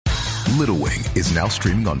Little Wing is now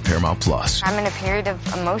streaming on Paramount Plus. I'm in a period of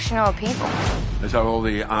emotional upheaval. Is that all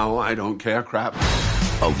the I don't care crap?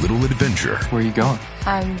 A little adventure. Where are you going?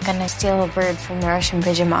 I'm gonna steal a bird from the Russian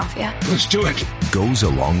pigeon mafia. Let's do it. Goes a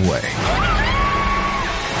long way.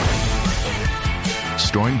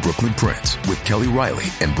 Starring Brooklyn Prince with Kelly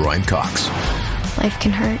Riley and Brian Cox. Life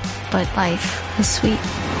can hurt, but life is sweet.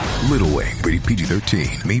 Little Wing, rated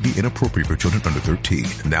PG-13, may be inappropriate for children under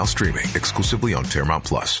 13. Now streaming exclusively on Paramount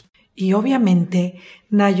Plus. Y obviamente,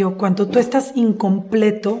 Nayo, cuando tú estás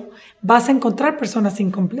incompleto, vas a encontrar personas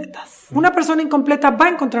incompletas. Una persona incompleta va a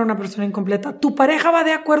encontrar una persona incompleta. Tu pareja va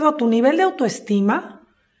de acuerdo a tu nivel de autoestima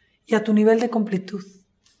y a tu nivel de completud.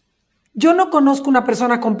 Yo no conozco una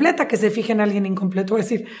persona completa que se fije en alguien incompleto. Es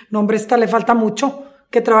decir, no, hombre, esta le falta mucho,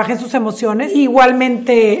 que trabaje en sus emociones.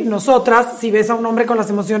 Igualmente, nosotras, si ves a un hombre con las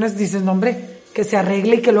emociones, dices, no, hombre, que se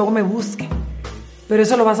arregle y que luego me busque. Pero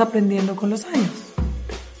eso lo vas aprendiendo con los años.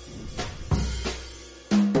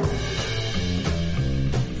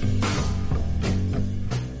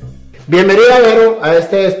 Bienvenida, Vero, a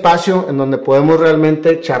este espacio en donde podemos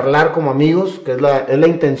realmente charlar como amigos, que es la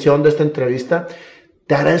intención de esta entrevista.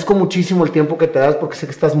 Te agradezco muchísimo el tiempo que te das porque sé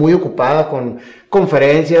que estás muy ocupada con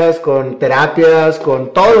conferencias, con terapias,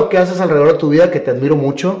 con todo lo que haces alrededor de tu vida, que te admiro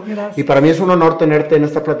mucho. Gracias. Y para mí es un honor tenerte en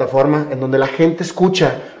esta plataforma en donde la gente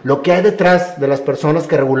escucha lo que hay detrás de las personas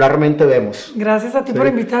que regularmente vemos. Gracias a ti por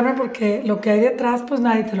invitarme, porque lo que hay detrás, pues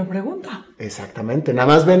nadie te lo pregunta. Exactamente, nada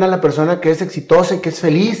más ven a la persona que es exitosa y que es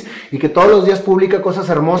feliz y que todos los días publica cosas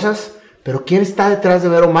hermosas, pero ¿quién está detrás de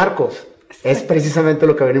Vero Marcos? Sí. Es precisamente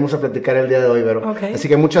lo que venimos a platicar el día de hoy, Vero. Okay. Así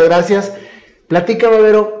que muchas gracias. Platícame,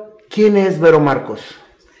 Vero, ¿quién es Vero Marcos?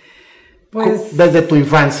 Pues desde tu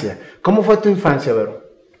infancia. ¿Cómo fue tu infancia, Vero?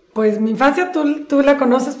 Pues mi infancia tú la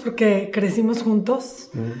conoces porque crecimos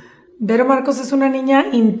juntos. Vero Marcos es una niña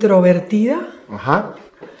introvertida. Ajá.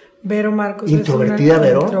 Vero Marcos ¿Introvertida, es una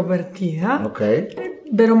Vero? introvertida. Ok.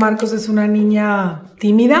 Vero Marcos es una niña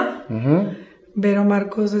tímida. Uh-huh. Vero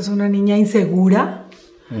Marcos es una niña insegura.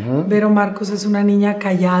 Uh-huh. Vero Marcos es una niña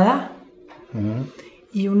callada. Uh-huh.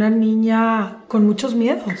 Y una niña con muchos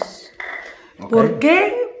miedos. Okay. ¿Por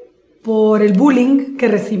qué? Por el bullying que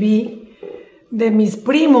recibí de mis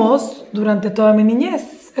primos durante toda mi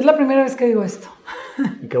niñez. Es la primera vez que digo esto.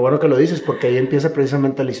 Y qué bueno que lo dices, porque ahí empieza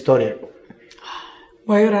precisamente la historia.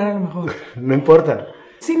 Voy a llorar a lo mejor. No importa.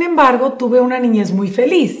 Sin embargo, tuve una niñez muy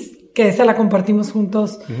feliz, que esa la compartimos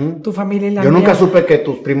juntos, tu familia y la mía. Yo nunca supe que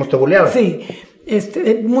tus primos te bulleaban. Sí,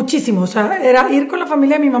 muchísimo. O sea, era ir con la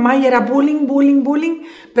familia de mi mamá y era bullying,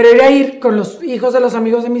 pero era ir con los hijos de los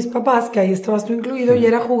amigos de mis papás, que ahí estabas tú incluido, y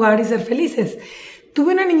era jugar y ser felices.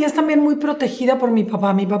 Tuve una niñez también muy protegida por mi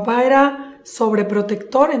papá. Mi papá era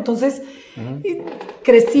sobreprotector, entonces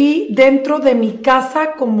crecí dentro de mi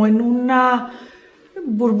casa como en una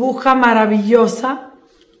burbuja maravillosa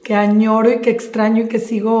que añoro y que extraño y que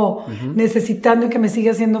sigo necesitando y que me sigue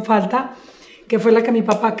haciendo falta, que fue la que mi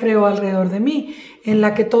papá creó alrededor de mí, en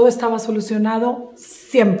la que todo estaba solucionado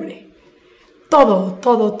siempre. Todo.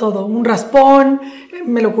 Un raspón,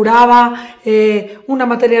 me lo curaba, una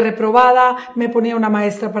materia reprobada, me ponía una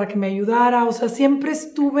maestra para que me ayudara. O sea, siempre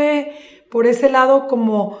estuve por ese lado,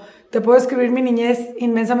 como te puedo describir mi niñez,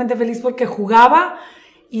 inmensamente feliz porque jugaba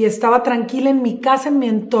y estaba tranquila en mi casa, en mi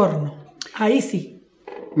entorno. Ahí sí.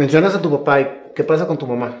 Mencionas a tu papá, ¿y qué pasa con tu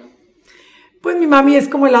mamá? Pues mi mami es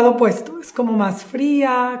como el lado opuesto, es como más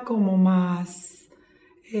fría, como más...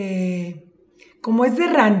 como es de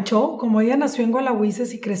rancho, como ella nació en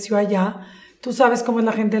Gualahuises y creció allá, tú sabes cómo es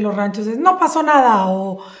la gente de los ranchos, es no pasó nada,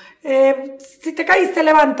 o si te caíste,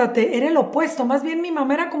 levántate. Era el opuesto, más bien mi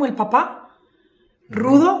mamá era como el papá,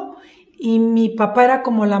 rudo, y mi papá era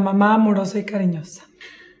como la mamá amorosa y cariñosa.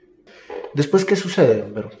 ¿Después qué sucede,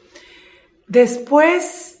 Vero?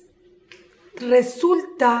 Después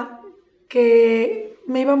resulta que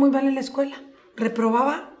me iba muy mal en la escuela,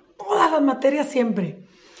 reprobaba todas las materias siempre.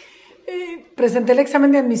 Presenté el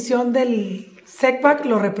examen de admisión del SECBAC,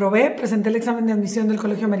 lo reprobé. Presenté el examen de admisión del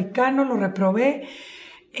colegio americano, lo reprobé.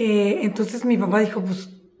 Entonces mi papá dijo, pues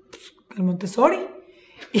el Montessori.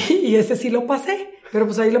 Y ese sí lo pasé, pero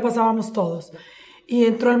pues ahí lo pasábamos todos. Y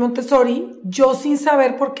entró el Montessori, yo sin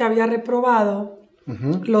saber por qué había reprobado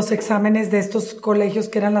los exámenes de estos colegios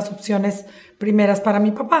que eran las opciones primeras para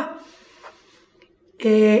mi papá.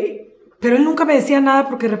 Pero él nunca me decía nada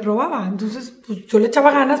porque reprobaba. Entonces, pues yo le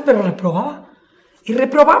echaba ganas, pero reprobaba. Y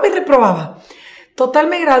reprobaba. Total,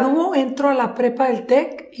 me graduó, entro a la prepa del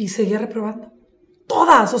TEC y seguía reprobando.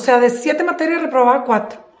 Todas, o sea, de 7 materias reprobaba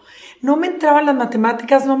 4. No me entraban las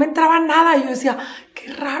matemáticas, no me entraba nada. Y yo decía,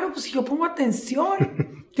 qué raro, pues si yo pongo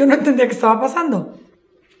atención. Yo no entendía qué estaba pasando.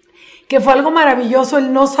 que fue algo maravilloso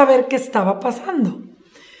el no saber qué estaba pasando.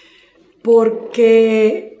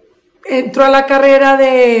 Porque entró a la carrera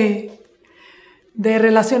de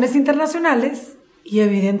Relaciones Internacionales y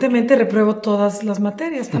evidentemente repruebo todas las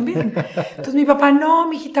materias también. Entonces mi papá, no,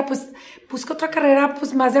 mijita, pues busca otra carrera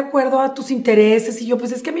pues más de acuerdo a tus intereses. Y yo,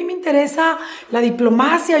 pues es que a mí me interesa la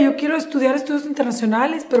diplomacia, yo quiero estudiar estudios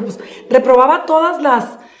internacionales, pero pues reprobaba todas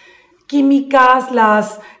las químicas,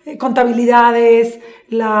 las contabilidades,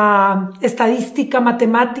 la estadística,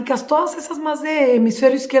 matemáticas, todas esas más de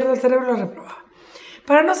hemisferio izquierdo del cerebro las reprobaba.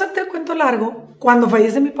 Para no hacerte el cuento largo, cuando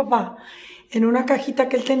fallece mi papá, en una cajita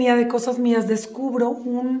que él tenía de cosas mías, descubro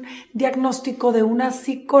un diagnóstico de una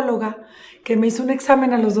psicóloga que me hizo un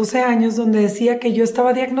examen a los 12 años donde decía que yo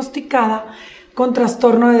estaba diagnosticada con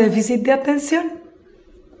trastorno de déficit de atención.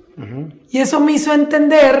 Y eso me hizo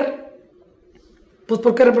entender, pues,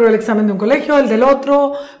 por qué reprobé el examen de un colegio, el del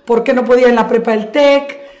otro, por qué no podía en la prepa del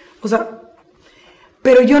TEC, o sea,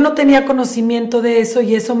 pero yo no tenía conocimiento de eso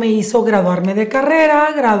y eso me hizo graduarme de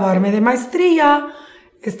carrera, graduarme de maestría,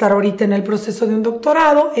 estar ahorita en el proceso de un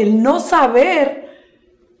doctorado, el no saber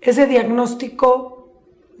ese diagnóstico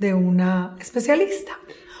de una especialista.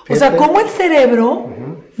 O sea, cómo el cerebro,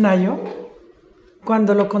 Nayo,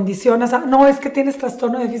 cuando lo condicionas, no, es que tienes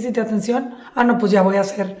trastorno de déficit de atención, no, pues ya voy a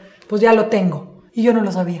hacer, pues ya lo tengo, y yo no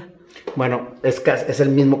lo sabía. Bueno, es el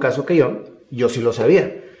mismo caso que yo sí lo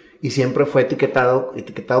sabía, y siempre fue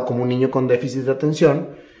etiquetado como un niño con déficit de atención,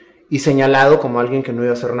 y señalado como alguien que no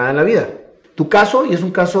iba a hacer nada en la vida. Tu caso, y es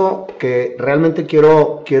un caso que realmente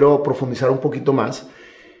quiero profundizar un poquito más,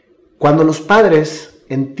 cuando los padres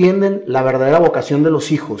entienden la verdadera vocación de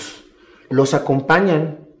los hijos, los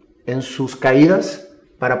acompañan en sus caídas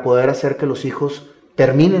para poder hacer que los hijos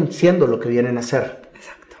terminen siendo lo que vienen a ser.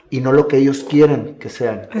 Exacto. Y no lo que ellos quieren que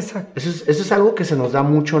sean. Exacto. Eso es algo que se nos da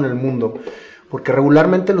mucho en el mundo, porque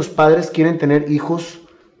regularmente los padres quieren tener hijos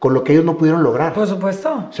con lo que ellos no pudieron lograr. Por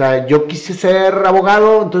supuesto. O sea, yo quise ser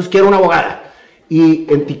abogado, entonces quiero una abogada.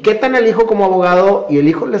 Y etiquetan al hijo como abogado y el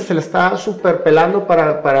hijo se le está súper pelando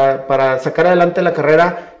para sacar adelante la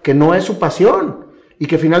carrera que no es su pasión y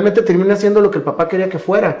que finalmente termina siendo lo que el papá quería que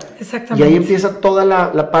fuera. Exactamente. Y ahí empieza toda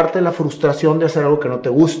la parte de la frustración de hacer algo que no te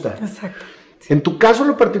gusta. Exacto. En tu caso en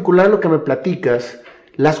lo particular, lo que me platicas,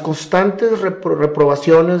 las constantes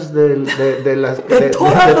reprobaciones de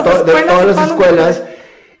todas las escuelas,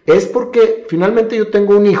 es porque finalmente yo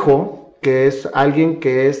tengo un hijo que es alguien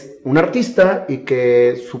que es un artista y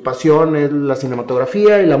que su pasión es la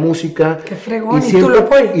cinematografía y la música. ¡Qué fregón! Y tú lo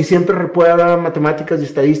apoyas. Y siempre reprueba matemáticas y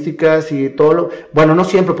estadísticas y todo lo... Bueno, no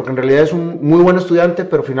siempre, porque en realidad es un muy buen estudiante,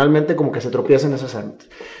 pero finalmente como que se tropieza en esas ámbitos.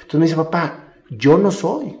 Entonces me dice, papá, yo no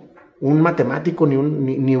soy un matemático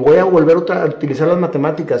ni voy a volver a utilizar las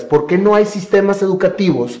matemáticas. ¿Por qué no hay sistemas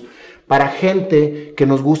educativos para gente que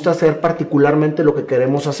nos gusta hacer particularmente lo que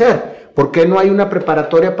queremos hacer? ¿Por qué no hay una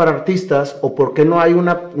preparatoria para artistas? ¿O por qué no hay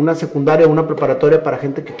una secundaria o una preparatoria para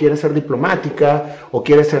gente que quiere ser diplomática o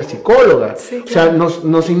quiere ser psicóloga? Sí, O claro. sea,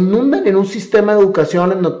 nos inundan en un sistema de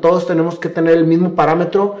educación en donde todos tenemos que tener el mismo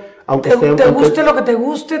parámetro, aunque te guste lo que te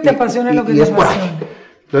guste, te apasione lo que te apasione.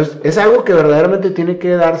 Entonces, es algo que verdaderamente tiene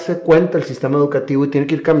que darse cuenta el sistema educativo y tiene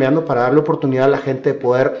que ir cambiando para darle oportunidad a la gente de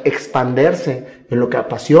poder expandirse en lo que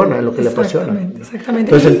apasiona, en lo que le apasiona.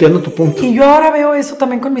 Exactamente. Entonces, entiendo tu punto. Y yo ahora veo eso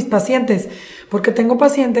también con mis pacientes, porque tengo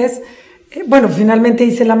pacientes, finalmente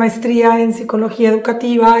hice la maestría en psicología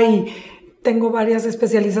educativa y tengo varias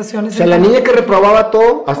especializaciones. O sea, la niña que reprobaba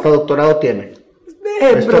todo, hasta doctorado tiene. O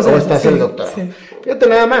estás en el doctorado. Sí. Fíjate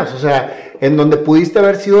nada más, o sea, en donde pudiste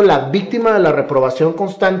haber sido la víctima de la reprobación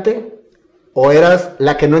constante, o eras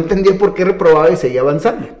la que no entendía por qué reprobaba y seguía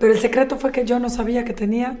avanzando. Pero el secreto fue que yo no sabía que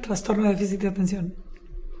tenía trastorno de déficit de atención.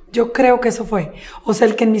 Yo creo que eso fue. O sea,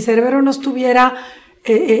 el que en mi cerebro no estuviera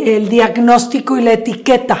el diagnóstico y la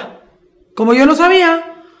etiqueta. Como yo no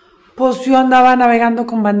sabía, pues yo andaba navegando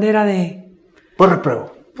con bandera de... Pues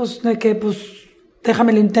repruebo. Pues de que,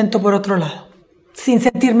 déjame lo intento por otro lado. Sin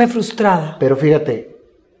sentirme frustrada. Pero fíjate,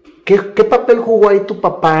 ¿qué papel jugó ahí tu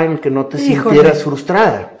papá en que no te sintieras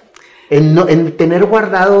frustrada? En tener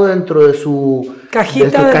guardado dentro de su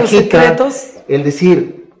cajita de los secretos. El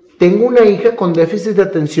decir, tengo una hija con déficit de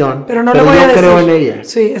atención, pero no le voy a decir. Creo en ella.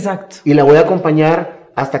 Sí, exacto. Y la voy a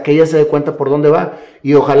acompañar hasta que ella se dé cuenta por dónde va.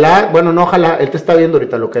 Y ojalá, él te está viendo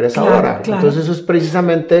ahorita lo que eres ahora. Claro. Entonces eso es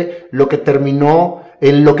precisamente lo que terminó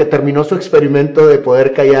su experimento de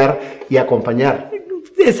poder callar y acompañar.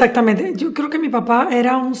 Exactamente. Yo creo que mi papá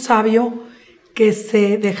era un sabio que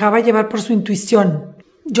se dejaba llevar por su intuición.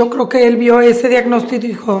 Yo creo que él vio ese diagnóstico y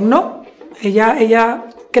dijo, no, ella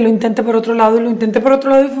que lo intente por otro lado, y lo intenté por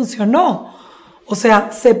otro lado y funcionó. O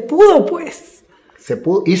sea, se pudo, pues.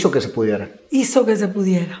 hizo que se pudiera. Hizo que se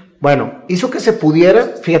pudiera. Bueno, hizo que se pudiera.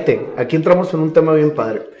 Fíjate, aquí entramos en un tema bien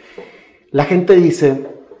padre. La gente dice,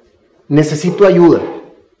 necesito ayuda.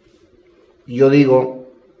 Y yo digo,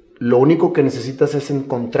 lo único que necesitas es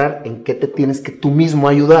encontrar en qué te tienes que tú mismo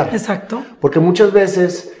ayudar. Exacto. Porque muchas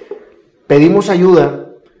veces pedimos ayuda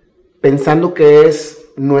pensando que es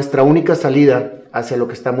nuestra única salida hacia lo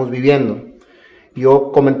que estamos viviendo.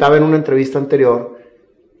 Yo comentaba en una entrevista anterior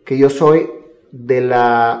que yo soy de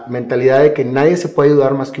la mentalidad de que nadie se puede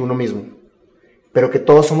ayudar más que uno mismo, pero que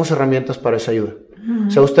todos somos herramientas para esa ayuda.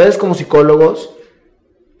 O sea, ustedes como psicólogos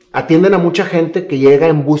atienden a mucha gente que llega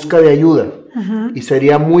en busca de ayuda, y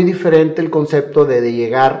sería muy diferente el concepto de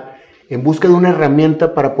llegar en busca de una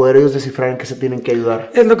herramienta para poder ellos descifrar en qué se tienen que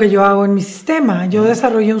ayudar. Es lo que yo hago en mi sistema. Yo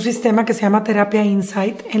desarrollé un sistema que se llama Terapia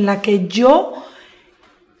Insight, en la que yo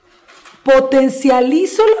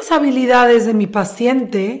potencializo las habilidades de mi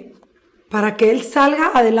paciente para que él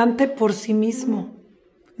salga adelante por sí mismo.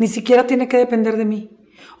 Ni siquiera tiene que depender de mí.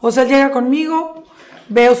 O sea, él llega conmigo,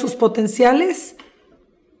 veo sus potenciales,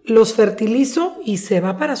 los fertilizo y se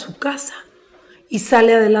va para su casa. Y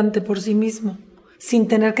sale adelante por sí mismo, sin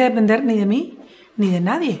tener que depender ni de mí, ni de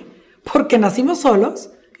nadie. Porque nacimos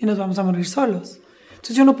solos y nos vamos a morir solos.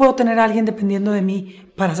 Entonces yo no puedo tener a alguien dependiendo de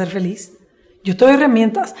mí para ser feliz. Yo te doy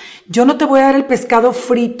herramientas. Yo no te voy a dar el pescado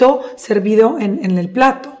frito servido en el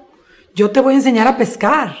plato. Yo te voy a enseñar a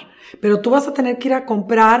pescar. Pero tú vas a tener que ir a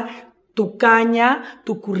comprar tu caña,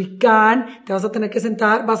 tu curricán, te vas a tener que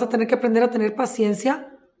sentar, vas a tener que aprender a tener paciencia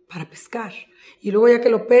para pescar. Y luego ya que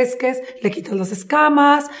lo pesques, le quitas las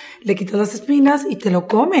escamas, le quitas las espinas y te lo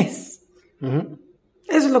comes. Eso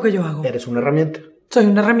es lo que yo hago. Eres una herramienta. Soy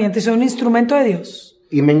una herramienta y soy un instrumento de Dios.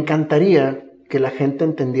 Y me encantaría que la gente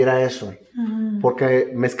entendiera eso.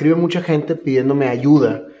 Porque me escribe mucha gente pidiéndome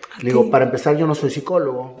ayuda. Le digo, para empezar, yo no soy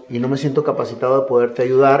psicólogo y no me siento capacitado de poderte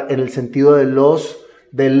ayudar en el sentido de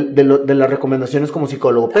las recomendaciones como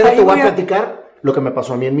psicólogo. Pero te voy a platicar lo que me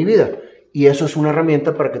pasó a mí en mi vida. Y eso es una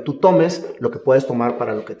herramienta para que tú tomes lo que puedes tomar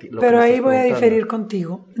para lo que Pero ahí voy a diferir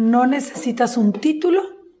contigo. No necesitas un título,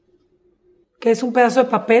 que es un pedazo de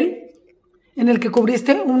papel en el que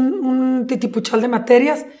cubriste un titipuchal de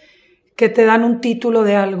materias que te dan un título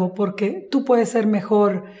de algo, porque tú puedes ser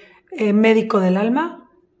mejor médico del alma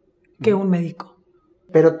que un médico.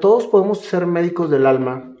 Pero todos podemos ser médicos del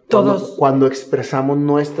alma cuando expresamos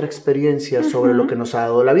nuestra experiencia sobre lo que nos ha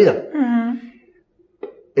dado la vida.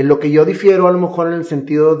 En lo que yo difiero a lo mejor en el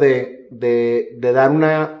sentido de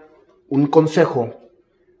dar un consejo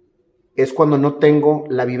es cuando no tengo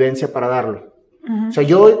la vivencia para darlo. O sea,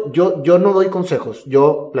 yo no doy consejos,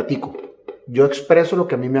 yo platico, yo expreso lo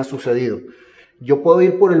que a mí me ha sucedido. Yo puedo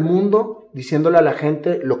ir por el mundo diciéndole a la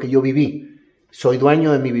gente lo que yo viví. Soy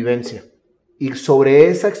dueño de mi vivencia. Y sobre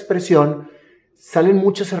esa expresión salen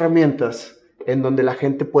muchas herramientas en donde la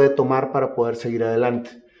gente puede tomar para poder seguir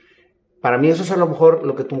adelante. Para mí eso es a lo mejor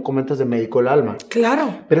lo que tú comentas de médico del alma.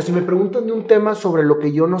 Claro. Pero si me preguntan de un tema sobre lo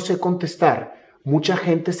que yo no sé contestar, mucha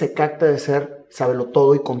gente se capta de ser sábelo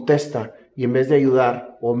todo y contesta, y en vez de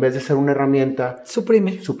ayudar o en vez de ser una herramienta,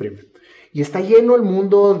 suprime. Y está lleno el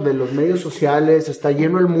mundo de los medios sociales, está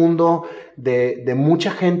lleno el mundo de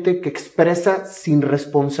mucha gente que expresa sin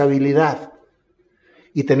responsabilidad.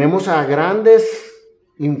 Y tenemos a grandes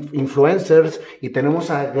influencers y tenemos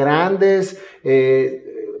a grandes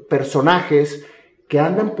personajes que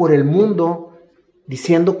andan por el mundo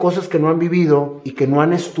diciendo cosas que no han vivido y que no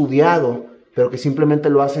han estudiado, pero que simplemente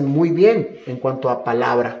lo hacen muy bien en cuanto a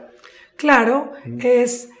palabra. Claro,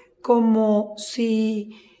 es como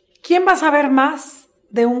si... ¿Quién va a saber más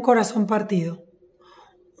de un corazón partido?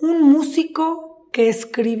 ¿Un músico que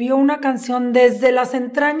escribió una canción desde las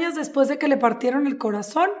entrañas después de que le partieron el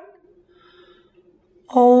corazón?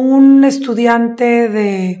 ¿O un estudiante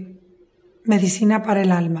de medicina para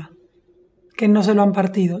el alma que no se lo han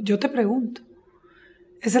partido? Yo te pregunto.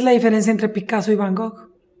 Esa es la diferencia entre Picasso y Van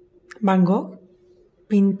Gogh. Van Gogh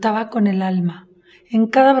pintaba con el alma. En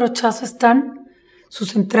cada brochazo están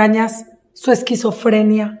sus entrañas, su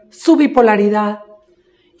esquizofrenia, su bipolaridad.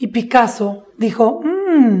 Y Picasso dijo,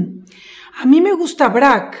 a mí me gusta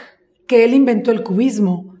Braque, que él inventó el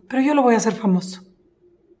cubismo, pero yo lo voy a hacer famoso.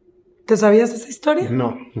 ¿Te sabías esa historia?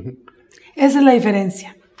 No. Esa es la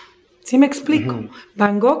diferencia. ¿Sí me explico?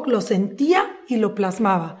 Van Gogh lo sentía y lo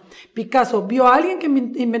plasmaba. Picasso vio a alguien que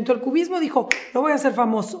inventó el cubismo, dijo, lo voy a hacer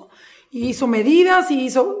famoso. Y hizo medidas y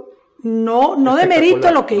hizo... No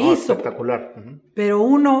demerito lo que hizo. Espectacular. Pero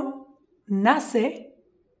uno nace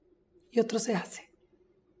y otro se hace.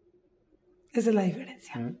 Esa es la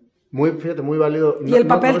diferencia. Fíjate, muy válido. Y el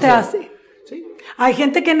papel te hace. ¿Sí? Hay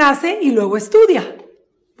gente que nace y luego estudia.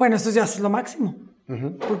 Bueno, eso ya es lo máximo.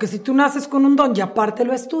 Porque si tú naces con un don y aparte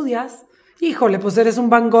lo estudias, híjole, pues eres un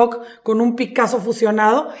Van Gogh con un Picasso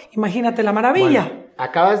fusionado, imagínate la maravilla. Bueno,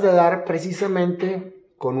 acabas de dar precisamente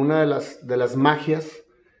con una de las magias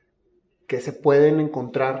que se pueden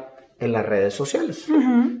encontrar en las redes sociales.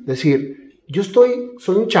 Es decir,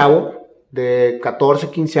 soy un chavo de 14,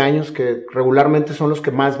 15 años que regularmente son los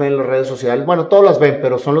que más ven las redes sociales. Bueno, todos las ven,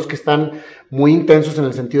 pero son los que están muy intensos en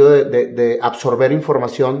el sentido de absorber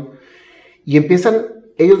información y empiezan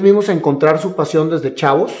ellos mismos a encontrar su pasión desde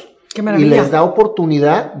chavos. ¡Qué maravilla! Y les da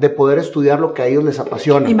oportunidad de poder estudiar lo que a ellos les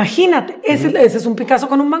apasiona. Imagínate, ese es un Picasso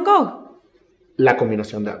con un Van Gogh. La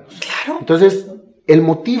combinación de ambos. Claro. Entonces, el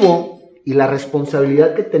motivo y la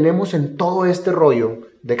responsabilidad que tenemos en todo este rollo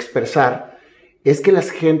de expresar es que las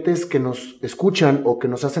gentes que nos escuchan o que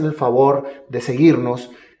nos hacen el favor de seguirnos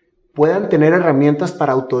puedan tener herramientas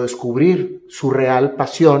para autodescubrir su real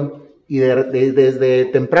pasión y desde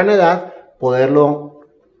temprana edad poderlo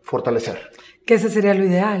fortalecer. Que ese sería lo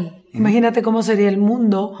ideal. Imagínate cómo sería el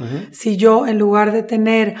mundo si yo, en lugar de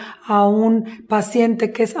tener a un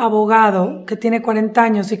paciente que es abogado, que tiene 40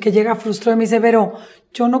 años y que llega frustrado y me dice, Vero,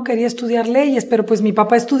 yo no quería estudiar leyes, pero pues mi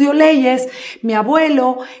papá estudió leyes, mi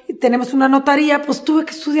abuelo, tenemos una notaría, pues tuve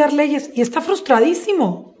que estudiar leyes y está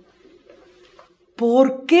frustradísimo.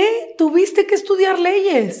 ¿Por qué tuviste que estudiar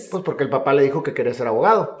leyes? Pues porque el papá le dijo que quería ser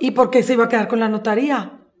abogado. ¿Y por qué se iba a quedar con la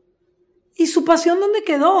notaría? ¿Y su pasión dónde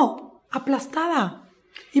quedó? Aplastada.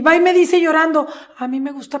 Y va y me dice llorando, a mí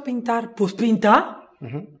me gusta pintar. Pues pinta.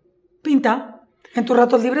 Pinta. En tus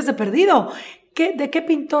ratos libres de perdido. ¿De qué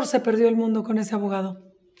pintor se perdió el mundo con ese abogado?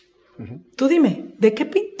 Tú dime, ¿de qué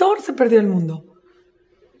pintor se perdió el mundo?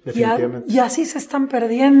 Definitivamente. Y así se están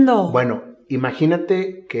perdiendo. Bueno,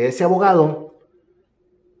 imagínate que ese abogado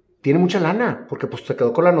tiene mucha lana, porque pues se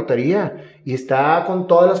quedó con la notaría y está con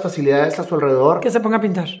todas las facilidades a su alrededor. Que se ponga a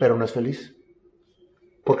pintar. Pero no es feliz.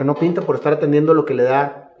 Porque no pinta por estar atendiendo lo que le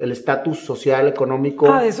da el estatus social,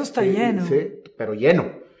 económico. De eso está lleno. Sí, pero lleno.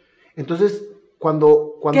 Entonces,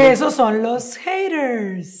 cuando... Que esos son los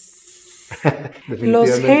haters.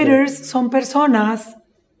 Los haters son personas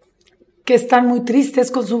que están muy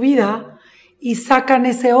tristes con su vida y sacan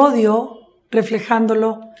ese odio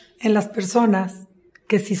reflejándolo en las personas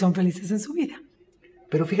que sí son felices en su vida.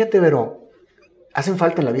 Pero fíjate, Vero, hacen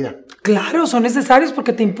falta en la vida. Claro, son necesarios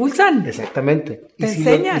porque te impulsan. Exactamente. Te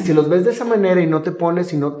enseñan. Y si los ves de esa manera y no te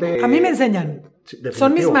pones y no te... A mí me enseñan. Sí,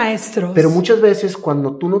 son mis maestros. Pero muchas veces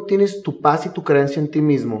cuando tú no tienes tu paz y tu creencia en ti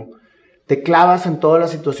mismo, te clavas en todas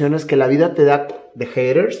las situaciones que la vida te da de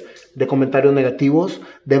haters, de comentarios negativos,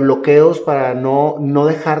 de bloqueos para no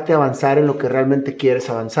dejarte avanzar en lo que realmente quieres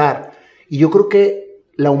avanzar. Y yo creo que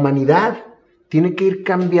la humanidad tiene que ir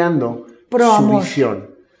cambiando su visión.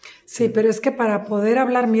 Sí, pero es que para poder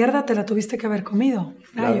hablar mierda te la tuviste que haber comido,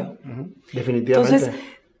 gallo. Claro. Definitivamente. Entonces,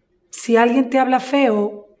 si alguien te habla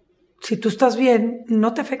feo, si tú estás bien,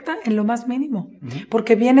 no te afecta en lo más mínimo,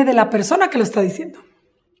 porque viene de la persona que lo está diciendo.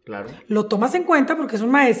 Claro. Lo tomas en cuenta porque es un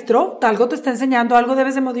maestro, algo te está enseñando, algo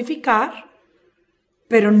debes de modificar,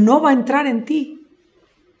 pero no va a entrar en ti.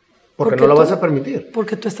 Porque no lo vas a permitir.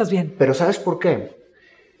 Porque tú estás bien. Pero ¿sabes por qué?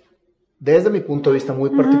 Desde mi punto de vista muy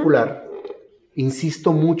particular,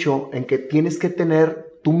 insisto mucho en que tienes que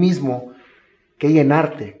tener tú mismo que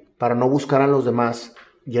llenarte para no buscar a los demás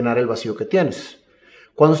llenar el vacío que tienes.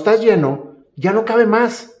 Cuando estás lleno, ya no cabe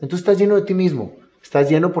más. Entonces estás lleno de ti mismo. Estás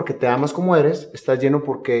lleno porque te amas como eres. Estás lleno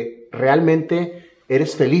porque realmente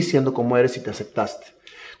eres feliz siendo como eres y te aceptaste.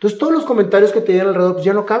 Entonces todos los comentarios que te llegan alrededor pues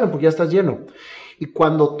ya no caben porque ya estás lleno. Y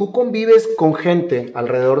cuando tú convives con gente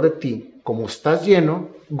alrededor de ti, como estás lleno,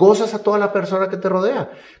 gozas a toda la persona que te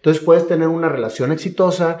rodea. Entonces puedes tener una relación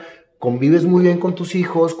exitosa, convives muy bien con tus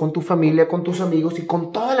hijos, con tu familia, con tus amigos y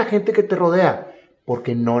con toda la gente que te rodea,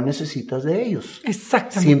 porque no necesitas de ellos.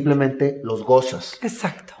 Exactamente. Simplemente los gozas.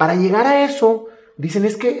 Exacto. Para llegar a eso, dicen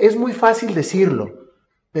es que es muy fácil decirlo,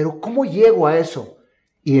 pero ¿cómo llego a eso?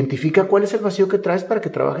 Identifica cuál es el vacío que traes para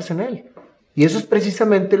que trabajes en él. Y eso es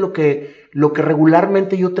precisamente lo que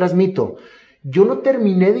regularmente yo transmito. Yo no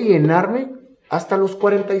terminé de llenarme hasta los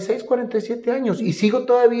 46, 47 años y sigo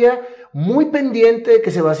todavía muy pendiente de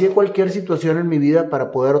que se vacíe cualquier situación en mi vida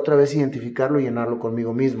para poder otra vez identificarlo y llenarlo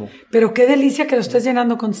conmigo mismo. Pero qué delicia que lo estés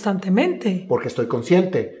llenando constantemente. Porque estoy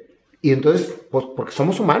consciente. Y entonces, pues porque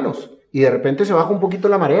somos humanos y de repente se baja un poquito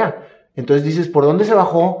la marea. Entonces dices, ¿por dónde se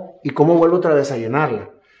bajó y cómo vuelvo otra vez a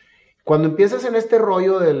llenarla? Cuando empiezas en este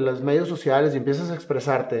rollo de los medios sociales y empiezas a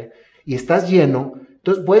expresarte y estás lleno,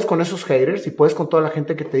 entonces puedes con esos haters y puedes con toda la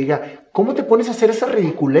gente que te diga, ¿cómo te pones a hacer esas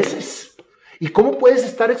ridiculeces? ¿Y cómo puedes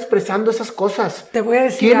estar expresando esas cosas? Te voy a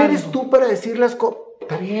decir ¿Quién algo. eres tú para decir las cosas?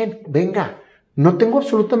 Está bien, venga. No tengo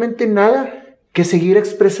absolutamente nada que seguir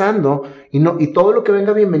expresando y todo lo que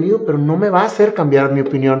venga bienvenido, pero no me va a hacer cambiar mi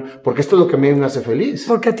opinión, porque esto es lo que a mí me hace feliz.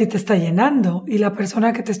 Porque a ti te está llenando y la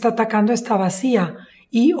persona que te está atacando está vacía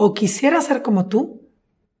y o quisiera ser como tú.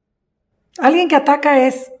 Alguien que ataca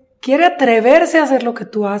quiere atreverse a hacer lo que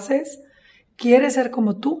tú haces, quiere ser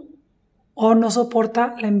como tú o no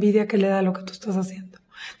soporta la envidia que le da lo que tú estás haciendo.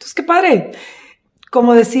 Entonces, qué padre.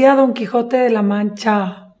 Como decía Don Quijote de la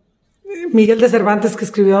Mancha, Miguel de Cervantes, que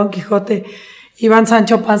escribió Don Quijote, iban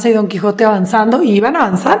Sancho Panza y Don Quijote avanzando, y iban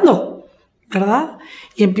avanzando, ¿verdad?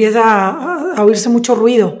 Y empieza a oírse mucho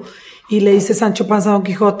ruido, y le dice Sancho Panza a Don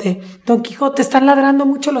Quijote, están ladrando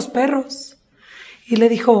mucho los perros. Y le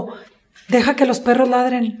dijo, deja que los perros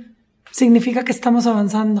ladren, significa que estamos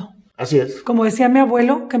avanzando. Así es. Como decía mi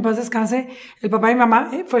abuelo, que en paz descanse, el papá de mi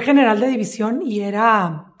mamá fue general de división y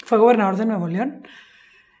fue gobernador de Nuevo León.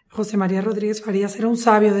 José María Rodríguez Farías era un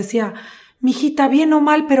sabio, decía, mijita, bien o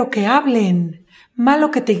mal, pero que hablen, malo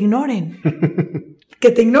que te ignoren. Que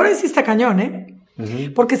te ignoren sí está cañón, ¿eh?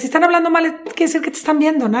 Uh-huh. Porque si están hablando mal, quiere decir que te están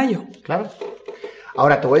viendo, Nayo. Claro.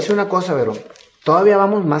 Ahora, te voy a decir una cosa, Vero, todavía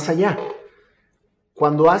vamos más allá.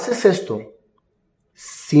 Cuando haces esto,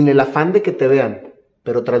 sin el afán de que te vean,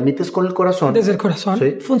 pero transmites con el corazón. Desde el corazón,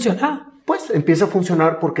 ¿sí? Funciona. Pues empieza a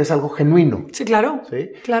funcionar porque es algo genuino. Sí, claro. ¿Sí?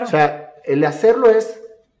 Claro. O sea, el hacerlo es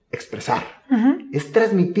expresar. Uh-huh. Es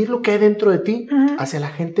transmitir lo que hay dentro de ti hacia la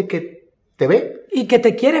gente que te ve. Y que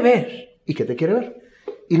te quiere ver.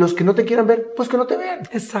 Y los que no te quieran ver, pues que no te vean.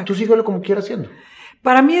 Exacto. Tú síguelo como quieras haciendo.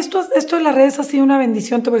 Para mí esto de las redes ha sido una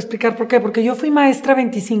bendición, te voy a explicar por qué. Porque yo fui maestra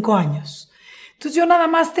 25 años. Entonces yo nada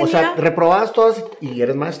más tenía... O sea, reprobabas todas y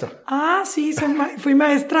eres maestra. Ah, sí, fui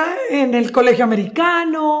maestra en el colegio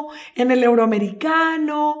americano, en el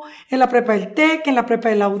euroamericano, en la prepa del TEC, en la prepa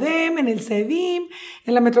de la UDEM, en el CEDIM,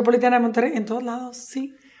 en la Metropolitana de Monterrey, en todos lados,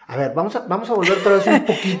 sí. A ver, vamos a volver otra vez un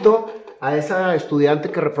poquito a esa estudiante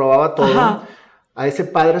que reprobaba todo, ajá, a ese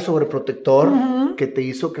padre sobreprotector que te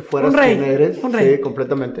hizo que fueras quien eres. Un rey. Sí,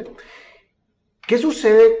 completamente. ¿Qué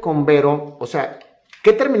sucede con Vero? O sea...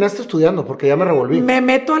 ¿Qué terminaste estudiando? Porque ya me revolví. Me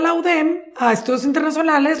meto a la UDEM, a estudios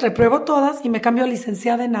internacionales, repruebo todas y me cambio a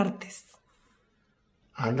licenciada en artes.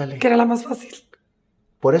 Ándale. Que era la más fácil.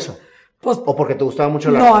 ¿Por eso? Pues, ¿o porque te gustaba mucho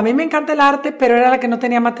el arte? No, a mí me encanta el arte, pero era la que no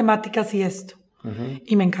tenía matemáticas y esto. Uh-huh.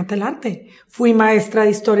 Y me encanta el arte. Fui maestra de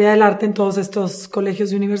historia del arte en todos estos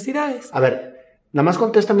colegios y universidades. A ver, nada más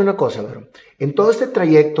contéstame una cosa, Vero. En todo este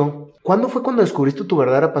trayecto, ¿cuándo fue cuando descubriste tu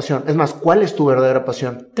verdadera pasión? Es más, ¿cuál es tu verdadera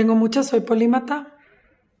pasión? Tengo muchas, soy polímata.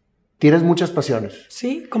 Tienes muchas pasiones.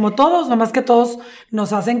 Sí, como todos, nomás que todos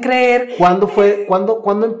nos hacen creer.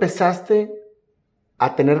 ¿Cuándo empezaste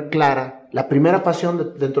a tener clara la primera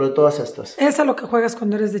pasión dentro de todas estas? Es a lo que juegas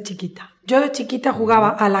cuando eres de chiquita. Yo de chiquita jugaba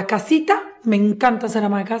a la casita, me encanta ser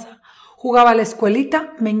ama de casa. Jugaba a la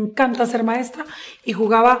escuelita, me encanta ser maestra. Y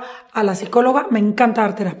jugaba a la psicóloga, me encanta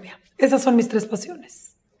dar terapia. Esas son mis 3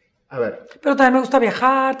 pasiones. A ver. Pero también me gusta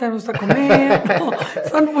viajar, también me gusta comer. No,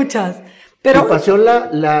 son muchas. Pero, ¿tu pasión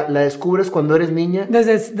la descubres cuando eres niña?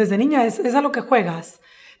 Desde niña, es a lo que juegas.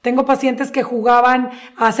 Tengo pacientes que jugaban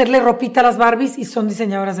a hacerle ropita a las Barbies y son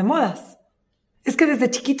diseñadoras de modas. Es que desde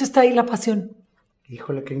chiquito está ahí la pasión.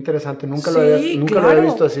 Híjole, qué interesante. Nunca lo había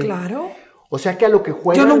visto así. Claro. O sea que a lo que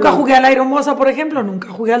juegas... Yo nunca jugué a la aeromoza, por ejemplo. Nunca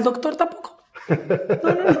jugué al doctor tampoco.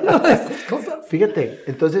 No, esas cosas. Fíjate,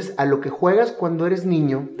 entonces a lo que juegas cuando eres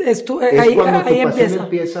niño es cuando tu pasión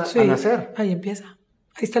empieza a nacer. Ahí empieza.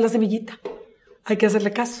 Ahí está la semillita. Hay que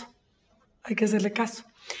hacerle caso.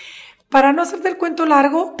 Para no hacerte el cuento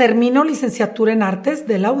largo, termino licenciatura en artes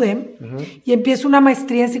de la UDEM y empiezo una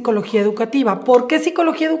maestría en psicología educativa. ¿Por qué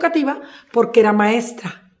psicología educativa? Porque era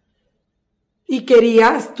maestra y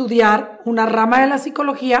quería estudiar una rama de la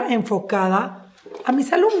psicología enfocada a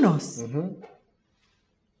mis alumnos.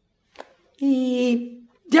 Y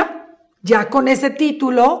ya con ese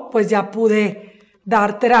título, pues ya pude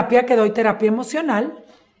dar terapia, que doy terapia emocional.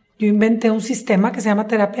 Yo inventé un sistema que se llama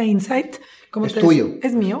Terapia Insight. ¿Es tuyo?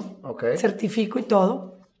 Es mío. Okay. Certifico y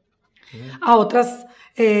todo. A otras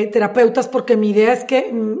terapeutas, porque mi idea es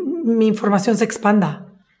que mi información se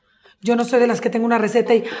expanda. Yo no soy de las que tengo una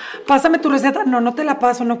receta y pásame tu receta. No te la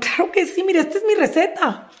paso. No, claro que sí. Mira, esta es mi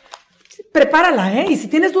receta. Prepárala, y si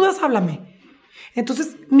tienes dudas, háblame.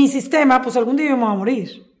 Entonces, mi sistema, pues algún día yo me voy a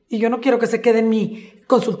morir. Y yo no quiero que se quede en mi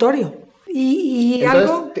consultorio. Y entonces,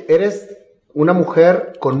 algo... eres una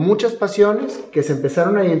mujer con muchas pasiones que se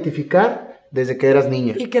empezaron a identificar desde que eras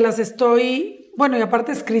niña. Y que las estoy... Bueno, y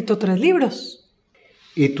aparte he escrito 3 libros.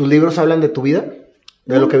 ¿Y tus libros hablan de tu vida?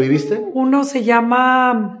 ¿De lo que viviste? Uno se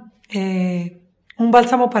llama Un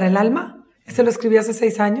bálsamo para el alma. Ese lo escribí hace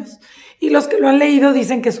 6 años. Y los que lo han leído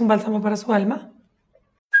dicen que es un bálsamo para su alma.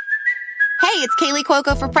 Hey, Hey, it's Kaylee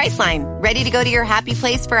Cuoco for Priceline. Ready to go to your happy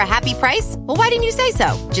place for a happy price? Well, why didn't you say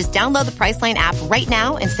so? Just download the Priceline app right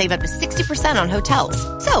now and save up to 60% on hotels.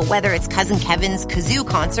 So whether it's Cousin Kevin's Kazoo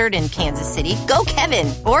Concert in Kansas City, go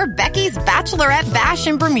Kevin, or Becky's Bachelorette Bash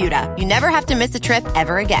in Bermuda, you never have to miss a trip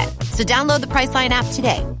ever again. So download the Priceline app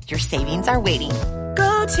today. Your savings are waiting.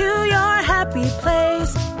 Go to your happy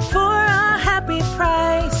place for a happy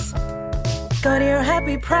price. Go to your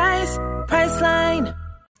happy price, Priceline.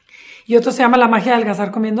 Y otro se llama La magia de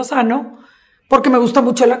adelgazar comiendo sano, porque me gusta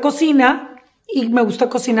mucho la cocina y me gusta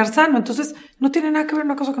cocinar sano. Entonces, no tiene nada que ver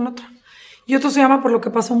una cosa con otra. Y otro se llama Por lo que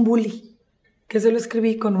pasa un bully, que se lo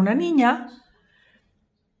escribí con una niña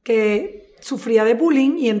que sufría de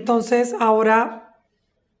bullying y entonces ahora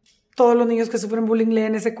todos los niños que sufren bullying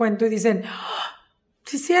leen ese cuento y dicen,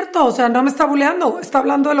 sí es cierto, o sea, no me está bulleando, está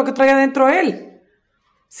hablando de lo que trae adentro él.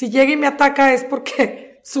 Si llega y me ataca es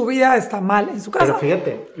porque su vida está mal en su casa. Pero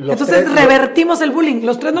fíjate. Entonces revertimos el bullying.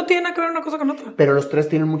 Los tres no tienen nada que ver una cosa con otra. Pero los tres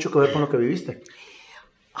tienen mucho que ver con lo que viviste.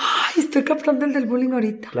 Ay, estoy captando el del bullying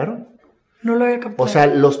ahorita. Claro. No lo había captado. O sea,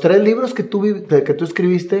 los 3 libros que tú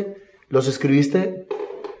escribiste, los escribiste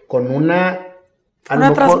con una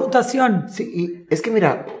transmutación. Sí, y es que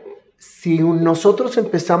mira, si nosotros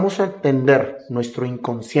empezamos a entender nuestro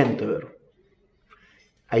inconsciente, Vero,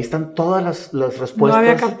 ahí están todas las respuestas. No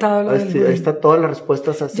había captado lo del bullying. Ahí están todas las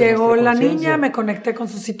respuestas hacia Llegó la conciencia. niña, me conecté con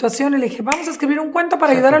su situación y le dije, vamos a escribir un cuento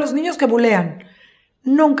para ayudar a los niños que bulean.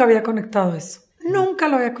 Nunca había conectado eso. Nunca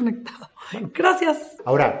lo había conectado. Gracias.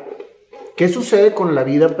 Ahora, ¿qué sucede con la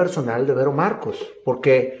vida personal de Vero Marcos?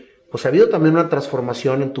 Porque pues ha habido también una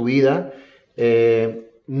transformación en tu vida.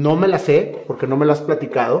 No me la sé, porque no me la has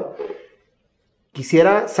platicado.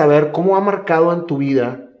 Quisiera saber cómo ha marcado en tu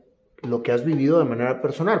vida lo que has vivido de manera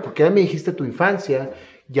personal, porque ya me dijiste tu infancia,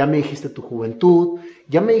 ya me dijiste tu juventud,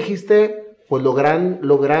 ya me dijiste pues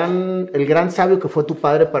el gran sabio que fue tu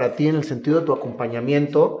padre para ti en el sentido de tu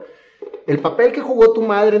acompañamiento, el papel que jugó tu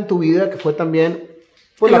madre en tu vida, que fue también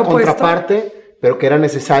pues la contraparte, pero que era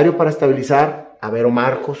necesario para estabilizar a Vero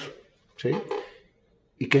Marcos, ¿sí?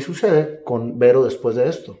 ¿Y qué sucede con Vero después de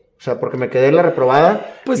esto? O sea, porque me quedé en la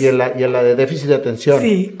reprobada pues, y en la de déficit de atención.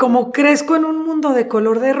 Sí, como crezco en un mundo de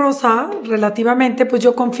color de rosa, relativamente, pues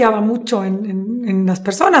yo confiaba mucho en las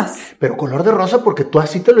personas. Pero color de rosa porque tú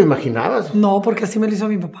así te lo imaginabas. No, porque así me lo hizo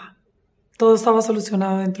mi papá. Todo estaba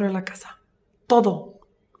solucionado dentro de la casa. Todo.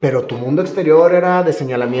 Pero tu mundo exterior era de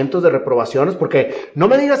señalamientos, de reprobaciones, porque no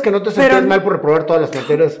me digas que no te sentías mal por reprobar todas las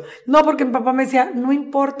materias. No, porque mi papá me decía, no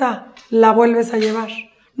importa, la vuelves a llevar.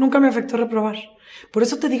 Nunca me afectó reprobar. Por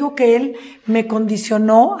eso te digo que él me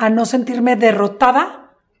condicionó a no sentirme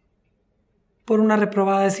derrotada por una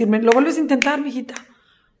reprobada. Decirme, lo vuelves a intentar, mijita.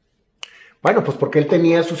 Bueno, pues porque él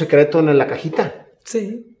tenía su secreto en la cajita.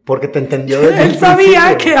 Sí. Porque te entendió desde él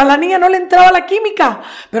sabía que a la niña no le entraba la química,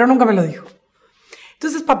 pero nunca me lo dijo.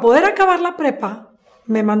 Entonces, para poder acabar la prepa,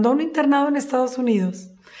 me mandó a un internado en Estados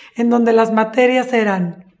Unidos, en donde las materias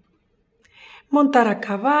eran montar a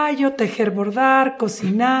caballo, tejer, bordar,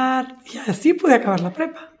 cocinar, y así pude acabar la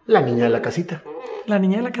prepa. La niña de la casita. La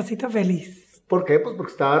niña de la casita feliz. ¿Por qué? Pues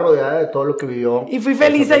porque estaba rodeada de todo lo que vivió. Y fui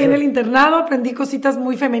feliz ahí en el internado, aprendí cositas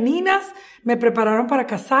muy femeninas, me prepararon para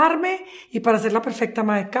casarme y para ser la perfecta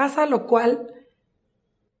ama de casa, lo cual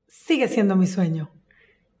sigue siendo mi sueño.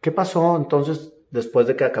 ¿Qué pasó entonces después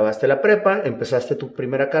de que acabaste la prepa? Empezaste tu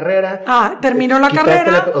primera carrera. Terminó la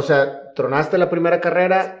carrera. O sea, tronaste la primera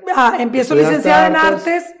carrera. Empiezo licenciada en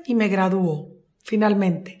artes y me gradúo,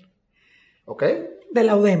 finalmente. ¿Ok? De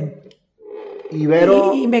la UDEM. Y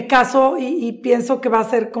Vero... Y me caso y pienso que va a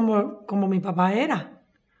ser como mi papá era.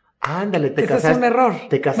 Ándale, te Ese casaste. Es un error.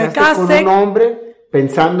 Te casaste con un hombre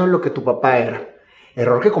pensando en lo que tu papá era.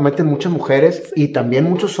 Error que cometen muchas mujeres y también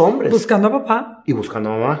muchos hombres. Buscando a papá. Y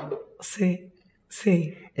buscando a mamá. Sí,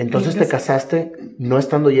 sí. Entonces te casaste no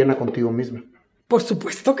estando llena contigo misma. Por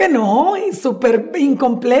supuesto que no, y súper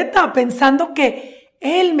incompleta, pensando que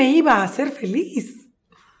él me iba a hacer feliz.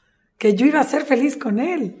 Que yo iba a ser feliz con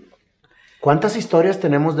él. ¿Cuántas historias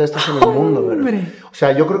tenemos de estas en el mundo, verdad? O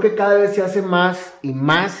sea, yo creo que cada vez se hace más y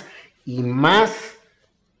más y más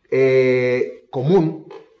común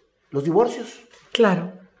los divorcios.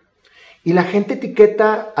 Claro. Y la gente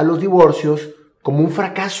etiqueta a los divorcios como un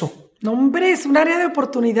fracaso. No, hombre, es un área de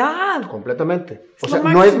oportunidad. Completamente. O sea,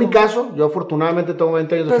 no es mi caso. Yo afortunadamente tengo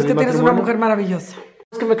 20 años de feliz matrimonio. Pero es que tienes una mujer maravillosa.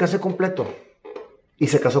 Es que me casé completo. Y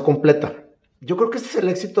se casó completa. Yo creo que este es el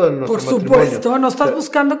éxito de nuestro matrimonio. Por supuesto, no estás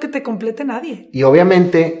buscando que te complete nadie. Y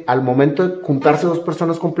obviamente, al momento de juntarse dos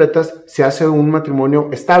personas completas, se hace un matrimonio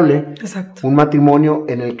estable. Exacto. Un matrimonio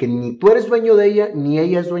en el que ni tú eres dueño de ella, ni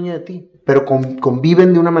ella es dueña de ti. pero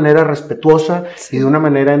conviven de una manera respetuosa y de una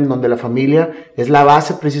manera en donde la familia es la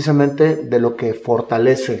base precisamente de lo que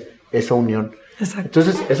fortalece esa unión. Exacto.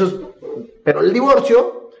 Entonces, pero el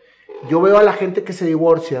divorcio, yo veo a la gente que se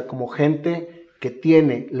divorcia como gente que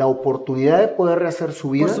tiene la oportunidad de poder rehacer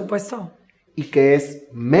su vida. Por supuesto. Y que es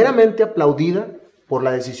meramente aplaudida por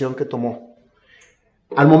la decisión que tomó.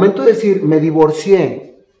 Al momento de decir, me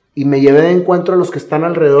divorcié y me llevé de encuentro a los que están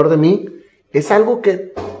alrededor de mí, es algo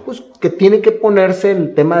que tiene que ponerse en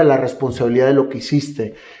el tema de la responsabilidad de lo que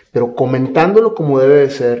hiciste, pero comentándolo como debe de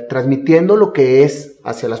ser, transmitiendo lo que es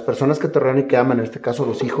hacia las personas que te rodean y que aman, en este caso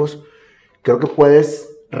los hijos, creo que puedes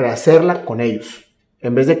rehacerla con ellos,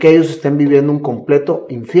 en vez de que ellos estén viviendo un completo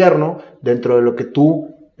infierno dentro de lo que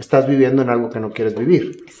tú estás viviendo en algo que no quieres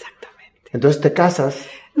vivir. Exactamente. Entonces te casas.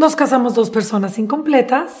 Nos casamos 2 personas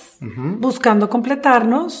incompletas, buscando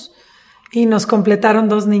completarnos, y nos completaron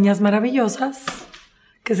 2 niñas maravillosas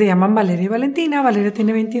que se llaman Valeria y Valentina. Valeria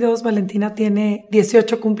tiene 22, Valentina tiene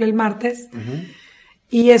 18, cumple el martes.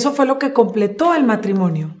 Y eso fue lo que completó el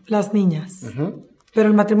matrimonio, las niñas. Pero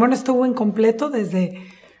el matrimonio estuvo incompleto desde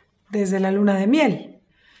la luna de miel.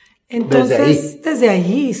 Entonces, desde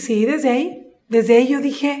ahí. Desde ahí yo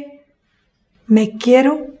dije, me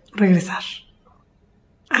quiero regresar.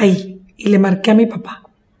 Ahí. Y le marqué a mi papá.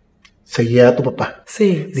 Seguía a tu papá.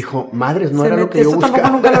 Sí. Dijo, madres, no era lo que yo buscaba. Eso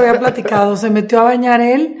tampoco nunca lo había platicado. Se metió a bañar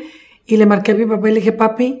él y le marqué a mi papá y le dije,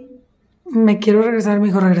 papi, me quiero regresar. Me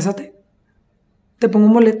dijo, regrésate. Te pongo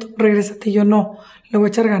un boleto, regrésate. Y yo, no, le voy a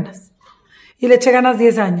echar ganas. Y le eché ganas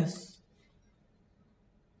 10 años.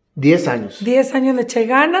 10 años. 10 años le eché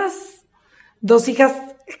ganas. 2 hijas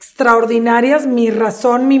extraordinarias, mi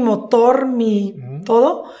razón, mi motor, mi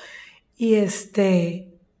todo.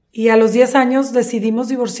 Y a los 10 años decidimos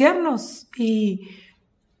divorciarnos. Y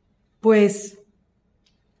pues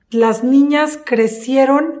las niñas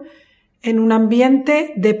crecieron en un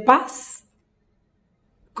ambiente de paz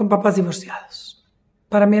con papás divorciados.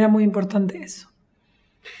 Para mí era muy importante eso.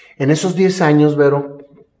 En esos 10 años, Vero,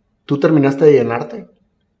 ¿tú terminaste de llenarte?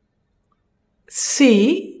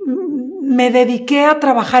 Sí, me dediqué a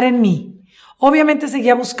trabajar en mí. Obviamente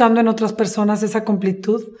seguía buscando en otras personas esa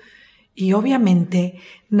completud. Y obviamente,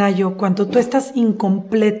 Nayo, cuando tú estás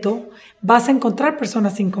incompleto, vas a encontrar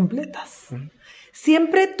personas incompletas.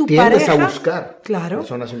 Siempre tu Tiendes pareja... a buscar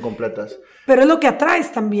personas incompletas. Pero es lo que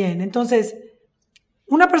atraes también. Entonces,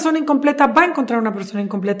 una persona incompleta va a encontrar una persona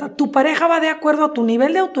incompleta. Tu pareja va de acuerdo a tu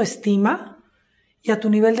nivel de autoestima y a tu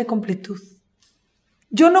nivel de completud.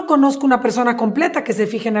 Yo no conozco una persona completa que se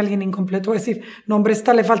fije en alguien incompleto. Es decir, no, hombre,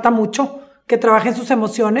 esta le falta mucho, que trabaje en sus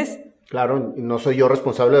emociones. Claro, no soy yo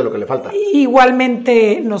responsable de lo que le falta.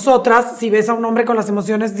 Igualmente nosotras, si ves a un hombre con las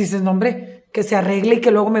emociones, dices, no, hombre, que se arregle y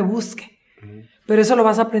que luego me busque. Pero eso lo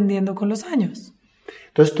vas aprendiendo con los años.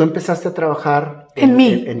 Entonces tú empezaste a trabajar en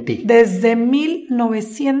mí. En ti. Desde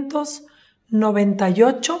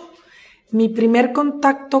 1998, mi primer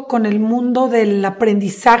contacto con el mundo del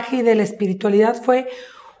aprendizaje y de la espiritualidad fue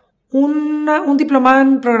un diplomado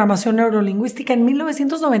en programación neurolingüística en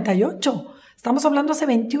 1998. Estamos hablando hace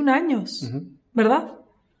 21 años, ¿verdad?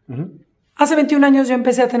 Hace 21 años yo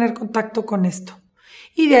empecé a tener contacto con esto.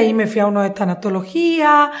 Y de ahí me fui a uno de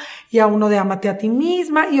tanatología y a uno de amate a ti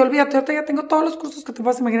misma. Y olvídate, ahorita ya tengo todos los cursos que te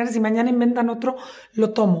puedas imaginar. Y si mañana inventan otro, lo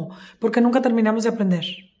tomo. Porque nunca terminamos de aprender.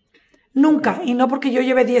 Nunca. Y no porque yo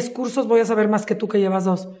lleve 10 cursos voy a saber más que tú que llevas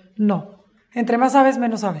 2. No. Entre más sabes,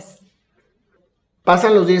 menos sabes.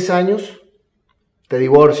 Pasan los 10 años, te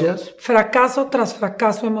divorcias. Fracaso tras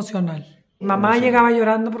fracaso emocional. Mamá llegaba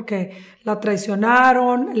llorando porque la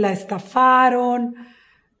traicionaron, la estafaron.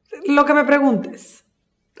 Lo que me preguntes.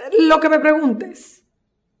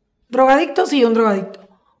 Drogadicto, sí, un drogadicto.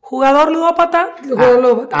 Jugador ludópata,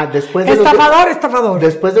 ludópata. Estafador.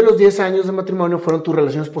 Después de los 10 años de matrimonio fueron tus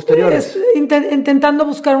relaciones posteriores. Intentando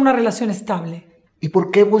buscar una relación estable. ¿Y por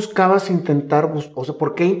qué buscabas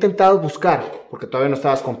por qué intentabas buscar? Porque todavía no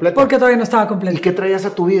estabas completa. Porque todavía no estaba completa. ¿Y qué traías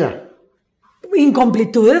a tu vida?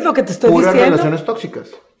 Incomplitudes, lo que te estoy diciendo. Puras relaciones tóxicas.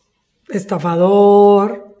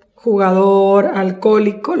 Estafador, jugador,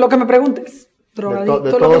 alcohólico, lo que me preguntes.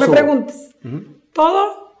 Drogadicto, lo que me preguntes.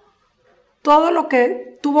 Todo lo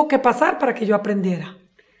que tuvo que pasar para que yo aprendiera.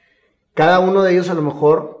 Cada uno de ellos a lo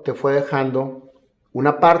mejor te fue dejando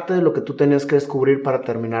una parte de lo que tú tenías que descubrir para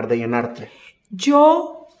terminar de llenarte.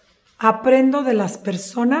 Yo aprendo de las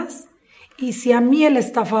personas y si a mí el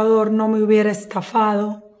estafador no me hubiera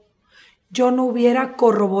estafado, yo no hubiera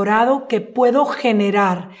corroborado que puedo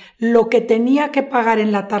generar lo que tenía que pagar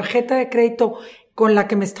en la tarjeta de crédito con la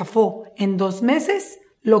que me estafó en 2 meses,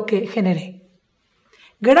 lo que generé.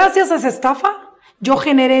 Gracias a esa estafa, Yo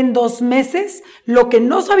generé en 2 meses lo que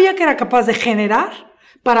no sabía que era capaz de generar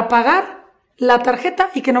para pagar la tarjeta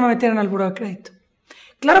y que no me metieran al buró de crédito.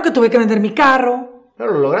 Claro que tuve que vender mi carro.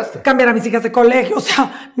 Pero lo lograste. Cambiar a mis hijas de colegio, o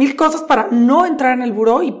sea, 1000 cosas para no entrar en el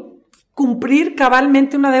buró y cumplir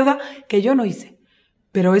cabalmente una deuda que yo no hice.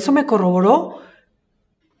 Pero eso me corroboró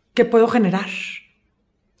que puedo generar,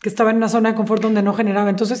 que estaba en una zona de confort donde no generaba.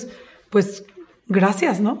 Entonces, pues,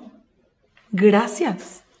 gracias, ¿no?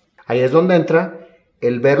 Gracias. Ahí es donde entra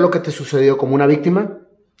el ver lo que te sucedió como una víctima.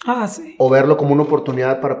 Ah, sí. O verlo como una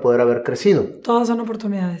oportunidad para poder haber crecido. Todas son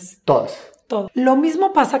oportunidades. Todas. Todo. Lo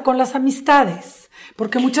mismo pasa con las amistades,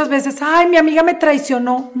 porque muchas veces, ay, mi amiga me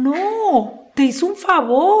traicionó. No, te hizo un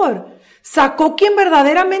favor. Sacó quien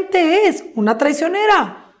verdaderamente es, una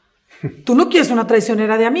traicionera. Tú no quieres una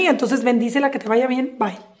traicionera de amiga, entonces bendícela, que te vaya bien,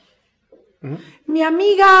 bye. Mi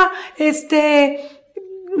amiga,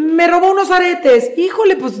 me robó unos aretes.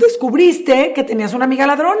 Híjole, pues descubriste que tenías una amiga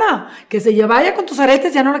ladrona, que se vaya con tus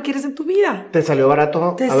aretes, ya no la quieres en tu vida. ¿Te salió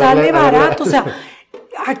barato? Te sale barato, o sea,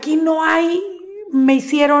 aquí no hay,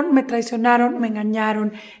 me traicionaron, me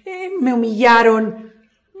engañaron, me humillaron,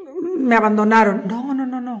 me abandonaron.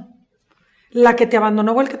 No. La que te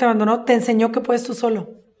abandonó o el que te abandonó te enseñó que puedes tú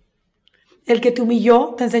solo. El que te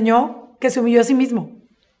humilló te enseñó que se humilló a sí mismo.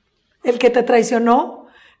 El que te traicionó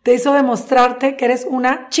te hizo demostrarte que eres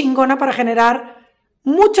una chingona para generar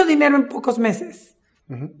mucho dinero en pocos meses.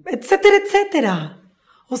 Etcétera, etcétera.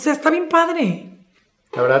 O sea, está bien padre.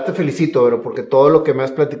 La verdad te felicito, Vero, porque todo lo que me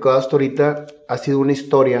has platicado hasta ahorita ha sido una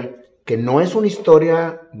historia que no es una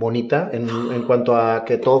historia bonita en cuanto a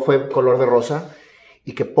que todo fue color de rosa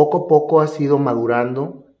y que poco a poco has ido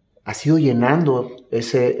madurando, has ido llenando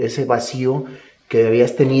ese vacío que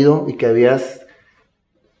habías tenido y que habías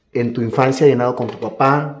en tu infancia llenado con tu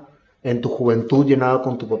papá, en tu juventud llenado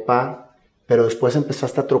con tu papá, pero después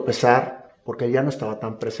empezaste a tropezar porque él ya no estaba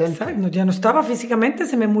tan presente. Exacto, ya no estaba físicamente,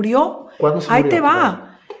 se me murió. ¿Cuándo se Ahí murió? te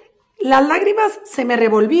va. Las lágrimas se me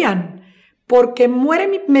revolvían porque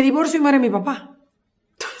me divorcio y muere mi papá.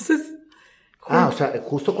 Entonces... o sea,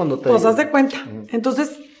 justo cuando te... Pues haz de cuenta.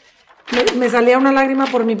 Entonces me salía una lágrima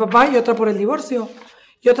por mi papá y otra por el divorcio.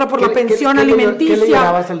 Y otra por la pensión alimenticia. ¿Qué le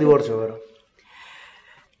llevabas al divorcio, Vero?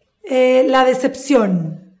 La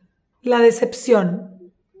decepción.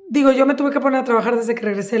 Digo, yo me tuve que poner a trabajar desde que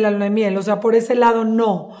regresé de la luna de miel. O sea, por ese lado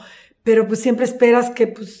no. Pero pues siempre esperas que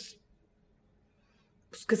pues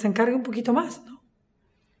que se encargue un poquito más, ¿no?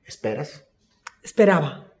 ¿Esperas?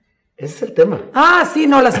 Esperaba. Ese es el tema. Ah, sí,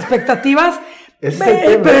 no, las expectativas. Ese es el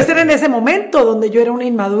tema. Pero ese era en ese momento, donde yo era una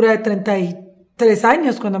inmadura de 33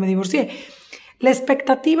 años cuando me divorcié. La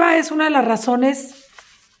expectativa es una de las razones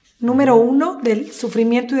número 1 del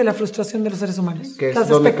sufrimiento y de la frustración de los seres humanos. Las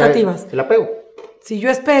expectativas. El apego. Si yo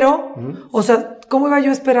espero, o sea, ¿cómo iba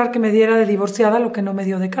yo a esperar que me diera de divorciada lo que no me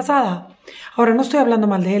dio de casada? Ahora, no estoy hablando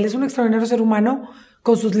mal de él, es un extraordinario ser humano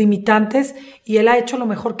con sus limitantes y él ha hecho lo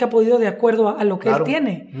mejor que ha podido de acuerdo a lo que él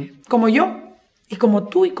tiene, como yo, y como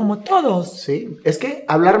tú, y como todos. Sí, es que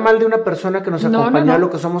hablar mal de una persona que nos acompañó a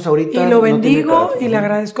lo que somos ahorita... Y lo bendigo y le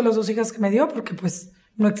agradezco a las 2 hijas que me dio, porque pues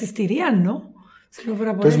no existirían, ¿no? Si no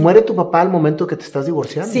fuera por Entonces él. muere tu papá al momento que te estás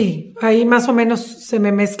divorciando. Sí, ahí más o menos se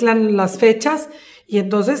me mezclan las fechas y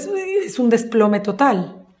entonces es un desplome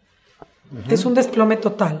total. Es un desplome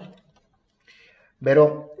total.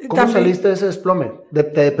 Vero, ¿cómo saliste de ese desplome? ¿Te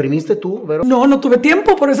deprimiste tú, Vero? No tuve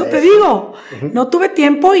tiempo, por eso te digo. No tuve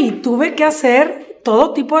tiempo y tuve que hacer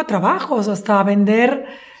todo tipo de trabajos, hasta vender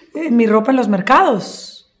mi ropa en los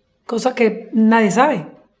mercados, cosa que nadie sabe.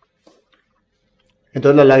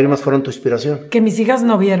 Entonces las lágrimas fueron tu inspiración. Que mis hijas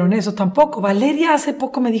no vieron eso tampoco. Valeria hace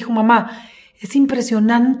poco me dijo, mamá, es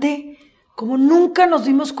impresionante cómo nunca nos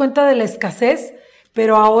dimos cuenta de la escasez,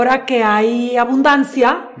 pero ahora que hay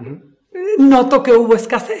abundancia... noto que hubo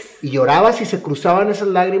escasez. Y llorabas y se cruzaban esas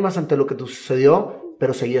lágrimas ante lo que te sucedió,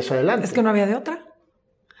 pero seguías adelante. Es que no había de otra.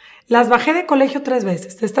 Las bajé de colegio 3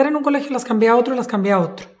 veces. De estar en un colegio las cambié a otro,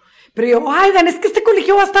 Pero yo, oigan, es que este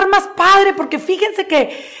colegio va a estar más padre, porque fíjense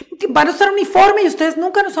que van a usar uniforme y ustedes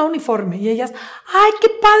nunca han usado uniforme. Y ellas, ay, qué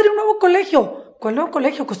padre, un nuevo colegio. ¿Cuál nuevo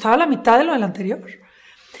colegio? Costaba la mitad de lo del anterior.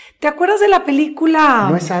 ¿Te acuerdas de la película?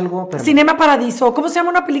 No es algo... Cinema Paradiso. ¿Cómo se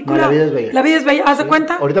llama una película? No, La vida es bella. La vida es bella. ¿Haz de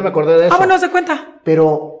cuenta? Ahorita me acordé de eso. Bueno, haz de cuenta.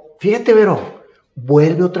 Pero, fíjate, Vero,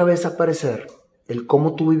 vuelve otra vez a aparecer el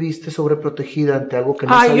cómo tú viviste sobreprotegida ante algo que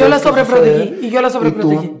no sabías. Yo la sobreprotegí. Y yo la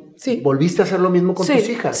sobreprotegí. Y tú sí. volviste a hacer lo mismo con tus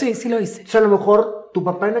hijas. Sí lo hice. O sea, a lo mejor tu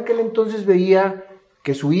papá en aquel entonces veía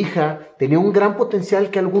que su hija tenía un gran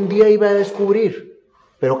potencial que algún día iba a descubrir.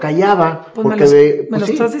 Pero callaba. Pues porque me lo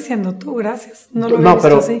sí. estás diciendo tú, gracias. No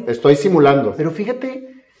pero así. Estoy simulando. Pero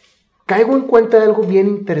fíjate, caigo en cuenta de algo bien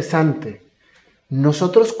interesante.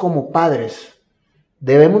 nosotros como padres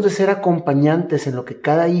debemos de ser acompañantes en lo que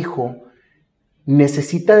cada hijo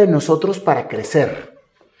necesita de nosotros para crecer.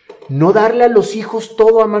 No darle a los hijos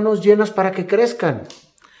todo a manos llenas para que crezcan.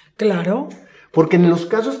 Claro. Porque en los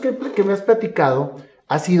casos que me has platicado,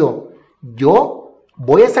 ha sido, yo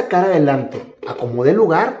voy a sacar adelante a como dé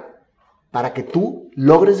lugar para que tú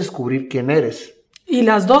logres descubrir quién eres. Y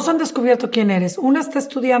las dos han descubierto quién eres. Una está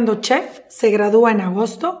estudiando chef, se gradúa en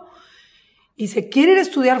agosto y se quiere ir a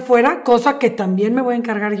estudiar fuera, cosa que también me voy a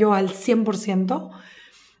encargar yo al 100%.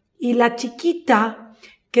 Y la chiquita,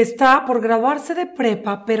 que está por graduarse de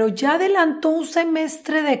prepa, pero ya adelantó un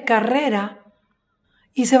semestre de carrera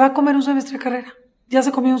y se va a comer un semestre de carrera. Ya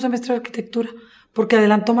se comió un semestre de arquitectura porque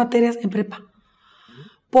adelantó materias en prepa.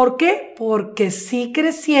 ¿Por qué? Porque sí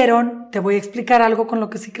crecieron, te voy a explicar algo con lo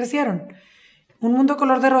que sí crecieron. Un mundo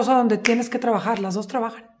color de rosa donde tienes que trabajar, las dos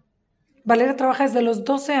trabajan. Valeria trabaja desde los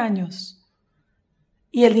 12 años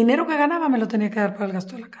y el dinero que ganaba me lo tenía que dar para el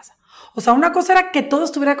gasto de la casa. O sea, una cosa era que todo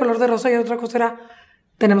estuviera de color de rosa y otra cosa era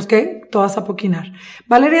tenemos que todas apoquinar.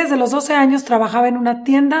 Valeria desde los 12 años trabajaba en una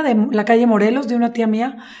tienda de la calle Morelos de una tía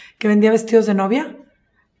mía que vendía vestidos de novia,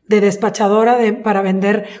 de despachadora para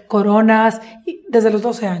vender coronas, desde los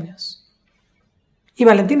 12 años. Y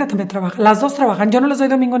Valentina también trabaja. Las dos trabajan. Yo no les doy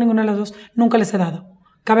domingo a ninguna de las dos. Nunca les he dado.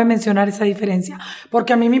 Cabe mencionar esa diferencia.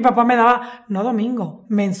 Porque a mí mi papá me daba, no domingo,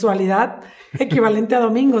 mensualidad equivalente a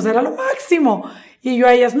domingos. Era lo máximo. Y yo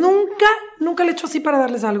a ellas nunca le echo así para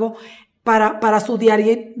darles algo para su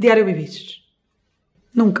diario vivir.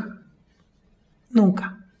 Nunca.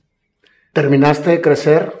 ¿Terminaste de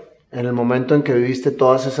crecer en el momento en que viviste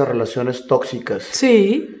todas esas relaciones tóxicas?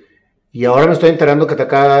 Sí. Y ahora me estoy enterando que te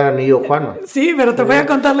acaba de dar anillo Juana. Sí, pero te voy a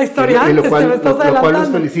contar la historia antes, me estás adelantando. Lo cual los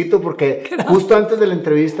felicito porque justo antes de la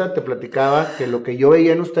entrevista te platicaba que lo que yo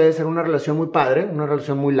veía en ustedes era una relación muy padre, una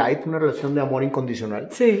relación muy light, una relación de amor incondicional.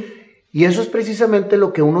 Sí. Y eso es precisamente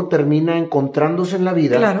lo que uno termina encontrándose en la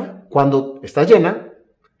vida. Claro. Cuando estás llena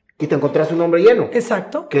y te encontraste un hombre lleno.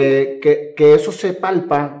 Exacto. Que eso se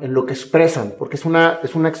palpa en lo que expresan, porque es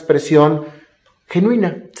una expresión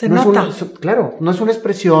genuina. Se nota. Claro, no es una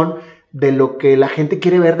expresión de lo que la gente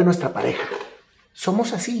quiere ver de nuestra pareja.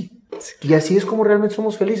 Somos así. Y así es como realmente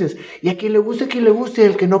somos felices. Y a quien le guste, y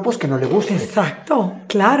el que no, pues que no le guste. Exacto,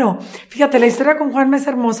 claro. Fíjate, la historia con Juanma es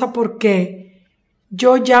hermosa porque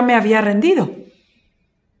yo ya me había rendido.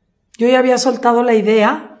 Yo ya había soltado la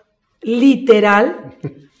idea, literal,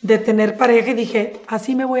 de tener pareja y dije,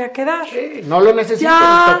 así me voy a quedar. Sí, no lo necesito.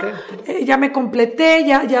 Ya me completé,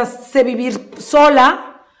 ya sé vivir sola.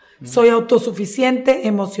 Soy autosuficiente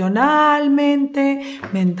emocionalmente,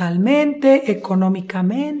 mentalmente,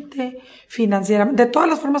 económicamente, financieramente, de todas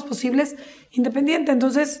las formas posibles, independiente.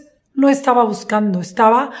 Entonces, no estaba buscando,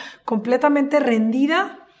 estaba completamente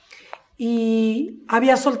rendida y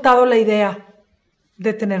había soltado la idea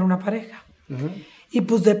de tener una pareja. Uh-huh. Y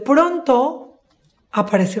pues de pronto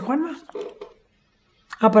aparece Juanma.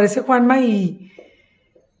 Y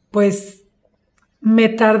pues me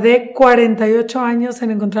tardé 48 años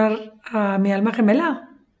en encontrar a mi alma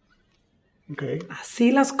gemela. Okay.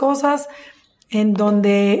 Así las cosas, en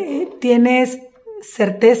donde tienes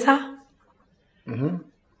certeza, uh-huh,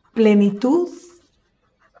 plenitud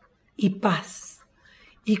y paz.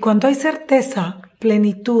 Y cuando hay certeza,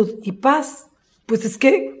 plenitud y paz, pues es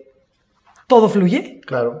que todo fluye.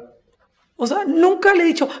 Claro. O sea, nunca le he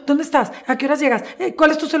dicho, ¿dónde estás? ¿A qué horas llegas?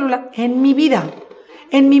 ¿Cuál es tu celular? En mi vida.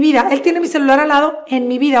 Él tiene mi celular al lado en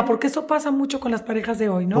mi vida, porque eso pasa mucho con las parejas de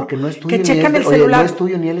hoy, ¿no? Porque no es tuyo, que checan el celular. No es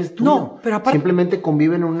tuyo ni él es tuyo. No, pero aparte, simplemente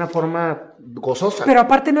conviven en una forma gozosa. Pero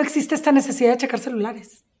aparte no existe esta necesidad de checar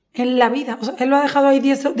celulares en la vida. O sea, él lo ha dejado ahí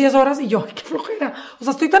 10 horas y yo, ¡ay, qué flojera! O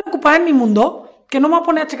sea, estoy tan ocupada en mi mundo que no me voy a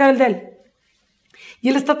poner a checar el de él. Y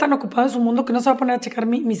él está tan ocupado en su mundo que no se va a poner a checar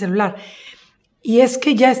mi celular. Y es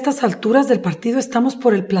que ya a estas alturas del partido estamos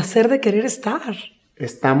por el placer de querer estar.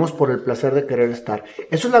 Estamos por el placer de querer estar.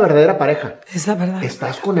 Eso es la verdadera pareja. Es la verdad.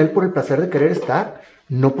 Estás con él por el placer de querer estar,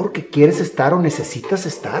 no porque quieres estar o necesitas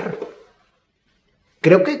estar.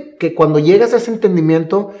 Creo que cuando llegas a ese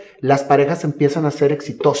entendimiento, las parejas empiezan a ser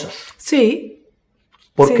exitosas. Sí.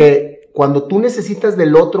 Porque cuando tú necesitas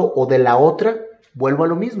del otro o de la otra, vuelvo a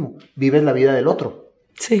lo mismo. Vives la vida del otro.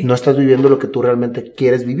 Sí. No estás viviendo lo que tú realmente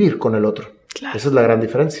quieres vivir con el otro. Claro. Esa es la gran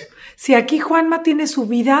diferencia. Sí, aquí Juanma tiene su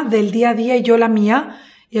vida del día a día y yo la mía,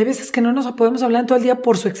 y hay veces que no nos podemos hablar en todo el día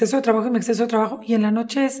por su exceso de trabajo y mi exceso de trabajo, y en la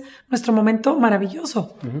noche es nuestro momento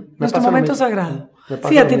maravilloso, nuestro momento sagrado.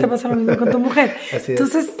 Sí, a ti te pasa lo mismo con tu mujer. Así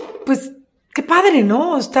Entonces, pues, qué padre,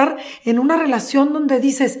 ¿no? Estar en una relación donde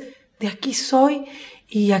dices, de aquí soy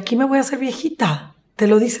y aquí me voy a hacer viejita. Te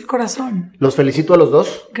lo dice el corazón. Los felicito a los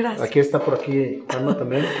dos. Gracias. Aquí está por aquí Juanma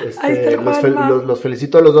también. Ahí está el Juanma. Los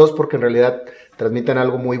felicito a los dos porque en realidad transmiten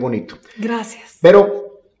algo muy bonito. Gracias.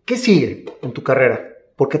 Pero, ¿qué sigue en tu carrera?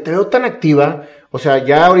 Porque te veo tan activa. O sea,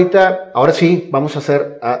 ya ahorita, ahora sí, vamos a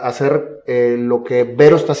hacer lo que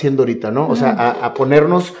Vero está haciendo ahorita, ¿no? O sea, a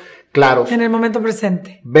ponernos claros. En el momento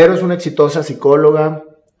presente. Vero es una exitosa psicóloga.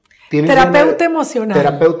 Terapeuta emocional.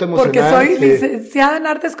 Terapeuta emocional. Porque soy licenciada en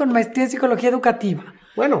artes con maestría en psicología educativa.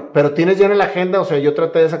 Bueno, pero tienes ya en la agenda, o sea, yo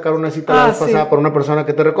traté de sacar una cita la vez pasada por una persona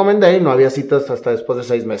que te recomendé y no había citas hasta después de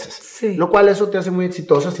 6 meses. Sí. Lo cual eso te hace muy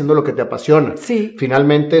exitosa haciendo lo que te apasiona. Sí.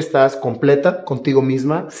 Finalmente estás completa contigo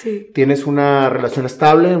misma. Sí. Tienes una relación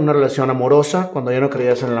estable, una relación amorosa, cuando ya no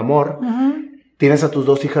creías en el amor. Tienes a tus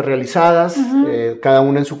 2 hijas realizadas, cada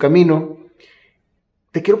una en su camino.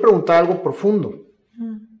 Te quiero preguntar algo profundo.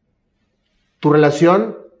 Tu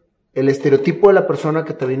relación, el estereotipo de la persona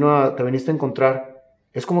que te viniste a encontrar,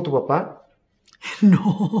 ¿es como tu papá?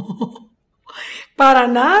 No, para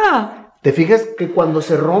nada. ¿Te fijas que cuando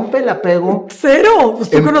se rompe el apego... Cero,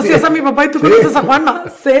 pues tú conocías a mi papá y tú conoces a Juanma,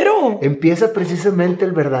 cero. Empieza precisamente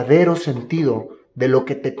el verdadero sentido de lo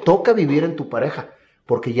que te toca vivir en tu pareja,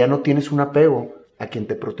 porque ya no tienes un apego a quien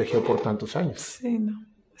te protegió por tantos años. Sí, no.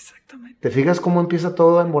 Exactamente. ¿Te fijas cómo empieza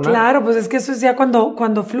todo a embonar? Claro, pues es que eso es ya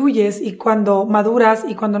cuando fluyes y cuando maduras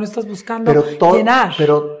y cuando no estás buscando llenar.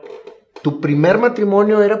 Pero tu primer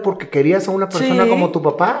matrimonio era porque querías a una persona como tu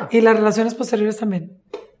papá. Y las relaciones posteriores también.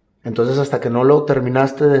 Entonces, hasta que no lo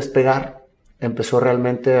terminaste de despegar, empezó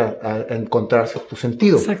realmente a encontrarse tu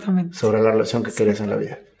sentido. Exactamente. Sobre la relación que querías en la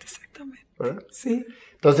vida. Exactamente. ¿Verdad? Sí.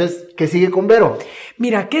 Entonces, ¿qué sigue con Vero?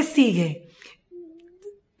 Mira, ¿qué sigue?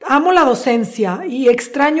 Amo la docencia y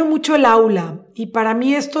extraño mucho el aula. Y para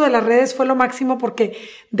mí esto de las redes fue lo máximo porque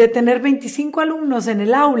de tener 25 alumnos en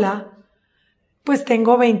el aula, pues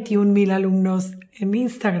tengo 21,000 alumnos en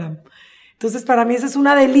Instagram. Entonces para mí esa es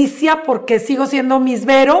una delicia porque sigo siendo Miss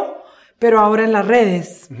Vero, pero ahora en las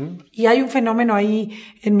redes. Y hay un fenómeno ahí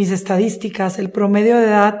en mis estadísticas. El promedio de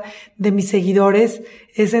edad de mis seguidores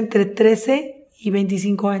es entre 13 y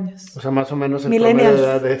 25 años. O sea, más o menos el promedio de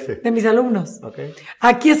edad de ese. De mis alumnos. Okay.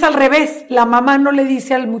 Aquí es al revés. La mamá no le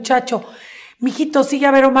dice al muchacho, mijito, sigue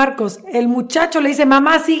a Vero Marcos. El muchacho le dice,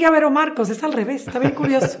 mamá, sigue a Vero Marcos. Es al revés. Está bien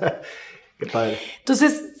curioso. Qué padre.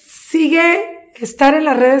 Entonces, sigue estar en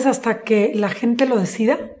las redes hasta que la gente lo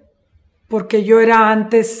decida. Porque yo era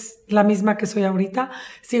antes la misma que soy ahorita.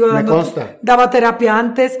 Sigo dando. Me consta. Daba terapia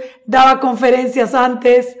antes, daba conferencias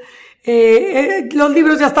antes. Los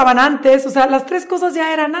libros ya estaban antes, o sea, las 3 cosas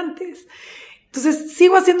ya eran antes. Entonces,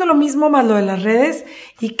 sigo haciendo lo mismo más lo de las redes.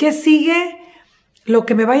 ¿Y qué sigue? Lo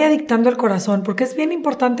que me vaya dictando el corazón, porque es bien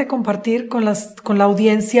importante compartir con la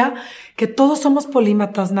audiencia que todos somos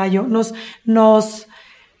polímatas, Nayo. Nos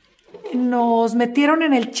metieron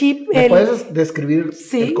en el chip. ¿Me puedes describir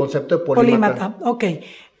el concepto de polímata? Ok.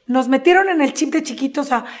 Nos metieron en el chip de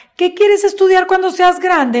chiquitos a ¿qué quieres estudiar cuando seas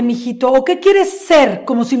grande, mijito? ¿O qué quieres ser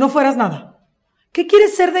como si no fueras nada? ¿Qué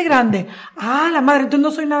quieres ser de grande? Ah, la madre, entonces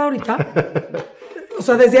no soy nada ahorita. O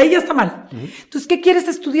sea, desde ahí ya está mal. Entonces, ¿qué quieres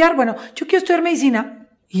estudiar? Bueno, yo quiero estudiar medicina.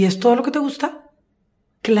 ¿Y es todo lo que te gusta?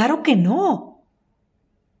 Claro que no.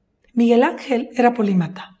 Miguel Ángel era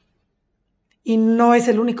polímata. Y no es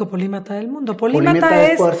el único polímata del mundo.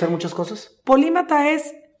 ¿Polímata es poder hacer muchas cosas? Polímata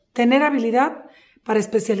es tener habilidad para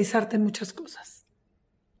especializarte en muchas cosas.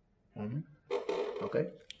 Okay.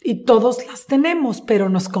 Y todos las tenemos, pero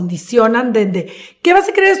nos condicionan desde ¿qué vas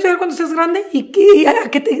a querer estudiar cuando seas grande? ¿Y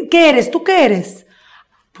qué eres? ¿Tú qué eres?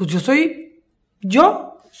 Pues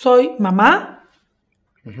yo soy mamá,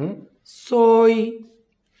 soy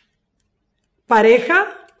pareja,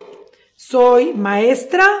 soy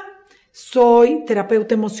maestra, soy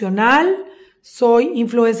terapeuta emocional, soy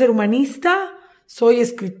influencer humanista, soy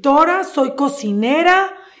escritora, soy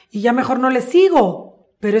cocinera y ya mejor no le sigo.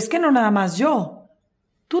 Pero es que no nada más yo,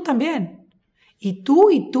 tú también. Y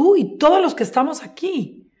tú y todos los que estamos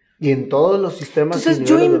aquí. Y en todos los sistemas. Entonces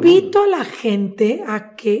yo invito a la gente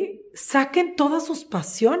a que saquen todas sus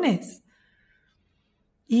pasiones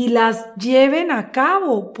y las lleven a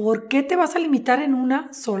cabo. ¿Por qué te vas a limitar en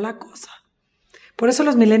una sola cosa? Por eso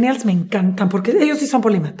los millennials me encantan, porque ellos sí son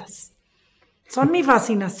polímatas. Son mi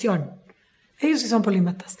fascinación. Ellos sí son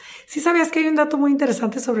polímatas. ¿Sí sabías que hay un dato muy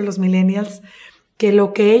interesante sobre los millennials? Que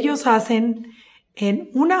lo que ellos hacen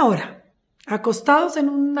en 1 hora, acostados en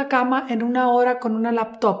una cama, en 1 hora con una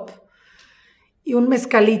laptop y un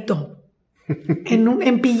mezcalito,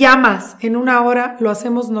 en pijamas, en 1 hora, lo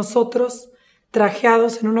hacemos nosotros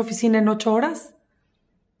trajeados en una oficina en 8 horas.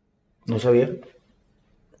 No sabía.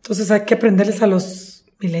 Entonces hay que aprenderles a los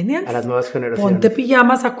Millennials. A las nuevas generaciones. Ponte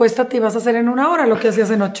pijamas, acuéstate y vas a hacer en 1 hora lo que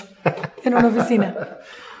hacías en 8 en una oficina.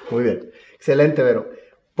 Muy bien. Excelente, Vero.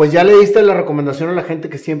 Pues ya le diste la recomendación a la gente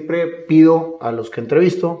que siempre pido a los que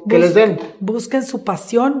entrevisto que les den. Busquen su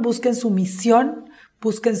pasión, busquen su misión,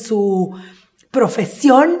 busquen su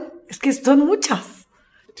profesión. Es que son muchas.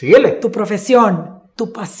 Síguele. Tu profesión,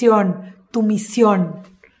 tu pasión, tu misión.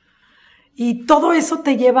 Y todo eso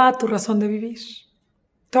te lleva a tu razón de vivir.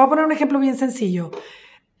 Te voy a poner un ejemplo bien sencillo.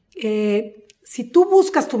 Si tú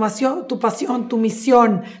buscas tu pasión, tu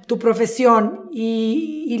misión, tu profesión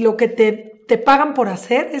y lo que te pagan por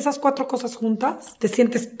hacer, esas 4 cosas juntas, te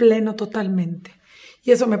sientes pleno totalmente.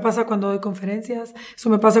 Y eso me pasa cuando doy conferencias, eso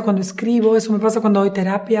me pasa cuando escribo, eso me pasa cuando doy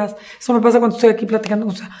terapias, eso me pasa cuando estoy aquí platicando.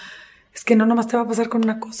 O sea, es que no nomás te va a pasar con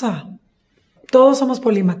una cosa. Todos somos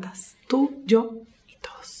polímatas. Tú, yo y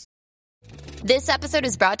todos. This episode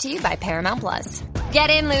is brought to you by Paramount Plus. Get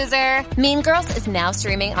in, loser! Mean Girls is now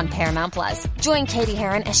streaming on Paramount Plus. Join Katie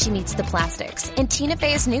Heron as she meets the plastics in Tina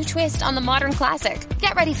Fey's new twist on the modern classic.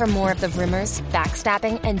 Get ready for more of the rumors,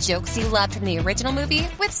 backstabbing, and jokes you loved from the original movie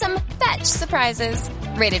with some fetch surprises.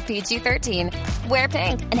 Rated PG-13. Wear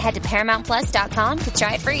pink and head to ParamountPlus.com to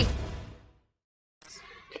try it free.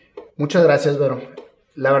 Muchas gracias, Vero.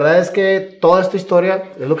 La verdad es que toda esta historia,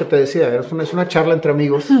 es lo que te decía, es una charla entre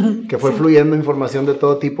amigos que fue fluyendo información de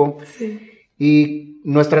todo tipo. Sí. Y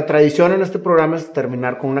nuestra tradición en este programa es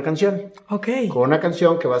terminar con una canción. Ok. Con una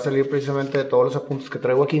canción que va a salir precisamente de todos los apuntes que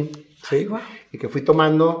traigo aquí. ¿sí? Ay, wow. Y que fui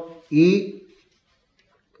tomando y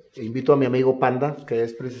invito a mi amigo Panda, que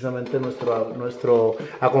es precisamente nuestro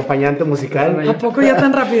acompañante musical. ¿A poco ya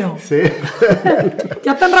tan rápido? Sí.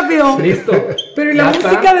 ¿Ya tan rápido? Listo. Pero ¿y la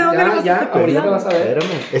música está, de dónde la vas a sacar? ahorita vas a ver.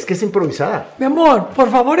 Espérame, es que es improvisada. Mi amor,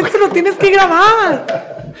 por favor, esto lo tienes que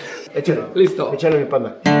grabar. Échalo. Listo. Échalo, mi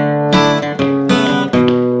Panda.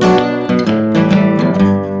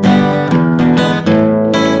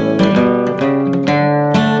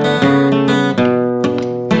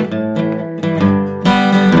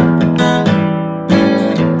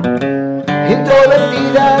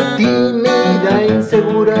 Introvertida, tímida,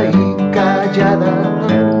 insegura y callada.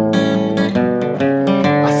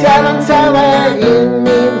 Así avanzaba en mi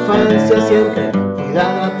infancia, siempre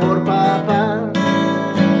cuidada por papá.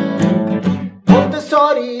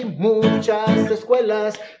 Montessori, muchas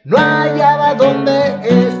escuelas, no hallaba dónde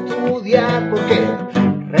estudiar porque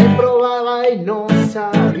reprobaba y no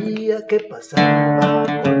sabía qué pasaba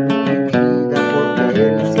con mi vida porque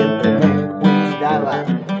él siempre me cuidaba.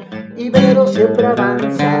 Y Vero siempre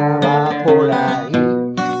avanzaba por ahí,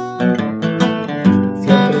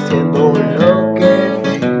 siempre siendo lo que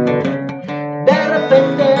fui. De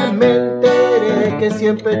repente me enteré que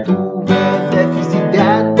siempre tuve déficit de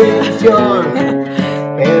atención,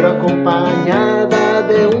 pero acompañada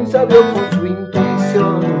de un sabio con su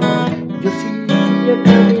intuición. Yo seguía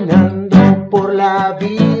caminando por la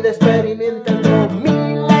vida, experimentando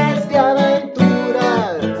miles de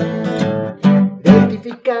aventuras,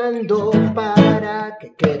 identificando para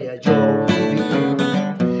qué quería yo vivir.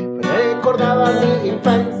 Recordaba mi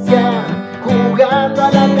infancia, jugando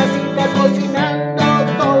a la casita, cocinando,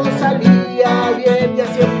 todo salía bien y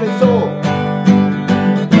así empezó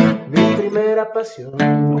mi primera pasión.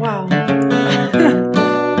 Wow.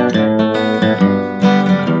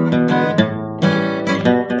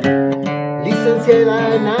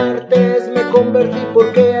 Licenciada en artes me convertí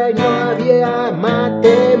porque ahí no había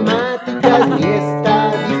matemáticas, ni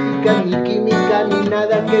estadística, ni química, ni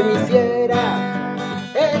nada que me hiciera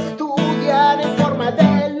estudiar en forma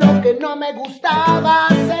de lo que no me gustaba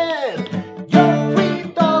hacer. Yo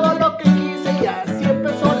fui todo lo que quise y así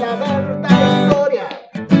empezó la verdadera historia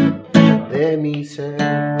de mi ser.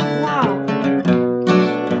 Wow.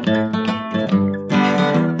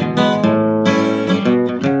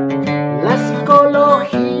 La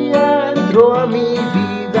psicología entró a mi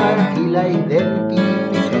vida y la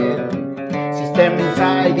identifiqué. System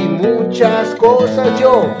Inside y muchas cosas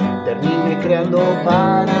yo terminé creando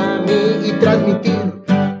para mí y transmitir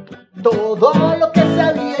todo lo que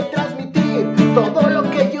sabía y transmitir todo lo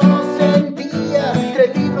que yo sentía.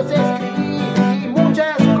 3 libros escribí y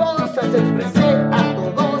muchas cosas expresé a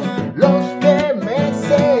todos los que me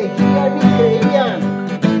seguían y creían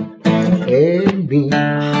en mí.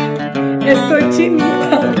 Estoy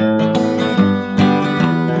chinita.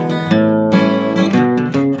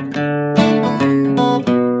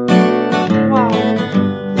 Wow.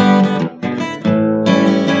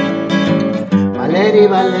 Valeria y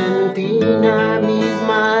Valentina, mis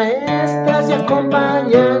maestras y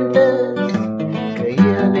acompañantes,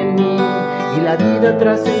 creían en mí y la vida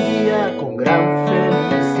trascendía con gran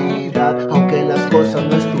felicidad, aunque las cosas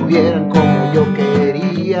no estuvieran como yo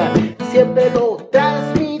quería. siempre lo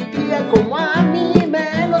transmitía como a mí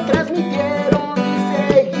me lo transmitieron y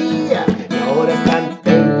seguía. Y ahora están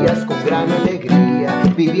ellas con gran alegría,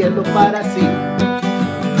 viviendo para sí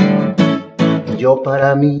y yo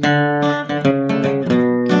para mí.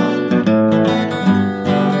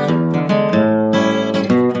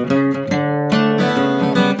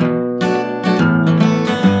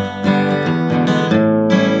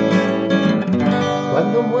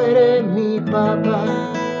 Cuando muere mi papá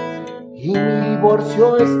y mi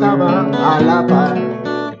divorcio estaba a la par,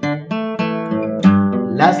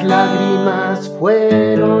 las lágrimas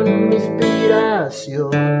fueron mi inspiración.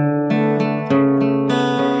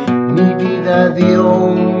 Mi vida dio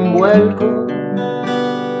un vuelco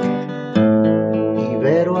y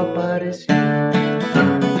Vero apareció.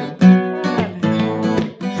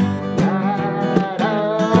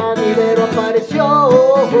 Mi Vero apareció.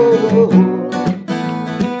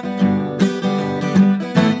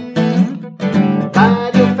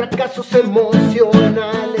 Varios fracasos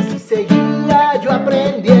emocionales y seguía yo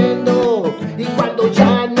aprendiendo. Y cuando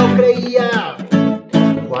ya no creía,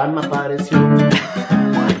 Juan me apareció.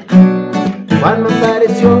 Juan me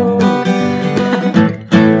apareció.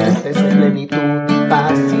 Esta es plenitud y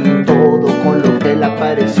paz y todo con lo que él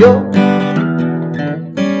apareció.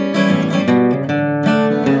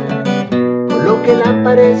 Con lo que él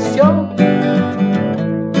apareció,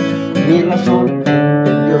 mi razón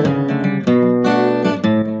entendió.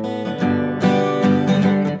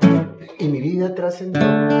 Y mi vida trascendió.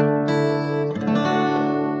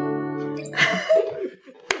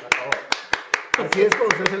 Así es como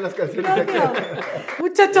se hacen las canciones de aquí.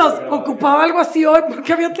 Muchachos, ocupaba algo así hoy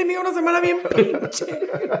porque había tenido una semana bien pinche.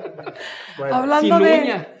 Bueno, hablando sin de...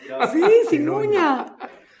 uña. Sí, sin uña.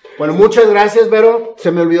 Bueno, muchas gracias, Vero.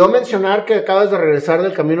 Se me olvidó mencionar que acabas de regresar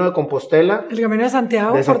del Camino de Compostela. El Camino de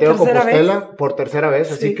Santiago, De Santiago por tercera Compostela, vez. por tercera vez.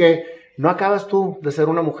 Sí. Así que no acabas tú de ser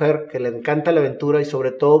una mujer que le encanta la aventura y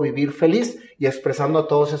sobre todo vivir feliz y expresando a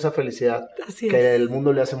todos esa felicidad Así que es. el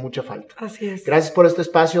mundo le hace mucha falta. Así es. Gracias por este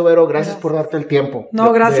espacio, Vero. Gracias por darte el tiempo.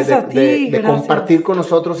 No, gracias a ti, De gracias. compartir con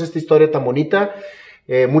nosotros esta historia tan bonita.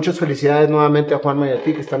 Muchas felicidades nuevamente a Juanma y a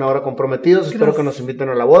ti que están ahora comprometidos. Espero Gracias. que nos inviten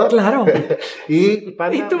a la boda. Claro. Y,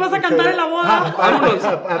 Panda, Y tú vas a cantar en la boda. vámonos,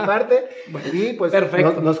 aparte. Y pues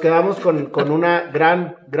Perfecto. nos quedamos con una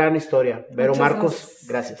gran historia. Vero Muchas Marcos,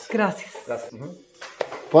 gracias. Gracias. Gracias.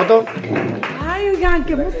 Foto. Ay, oigan,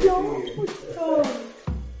 qué emoción. Mucho.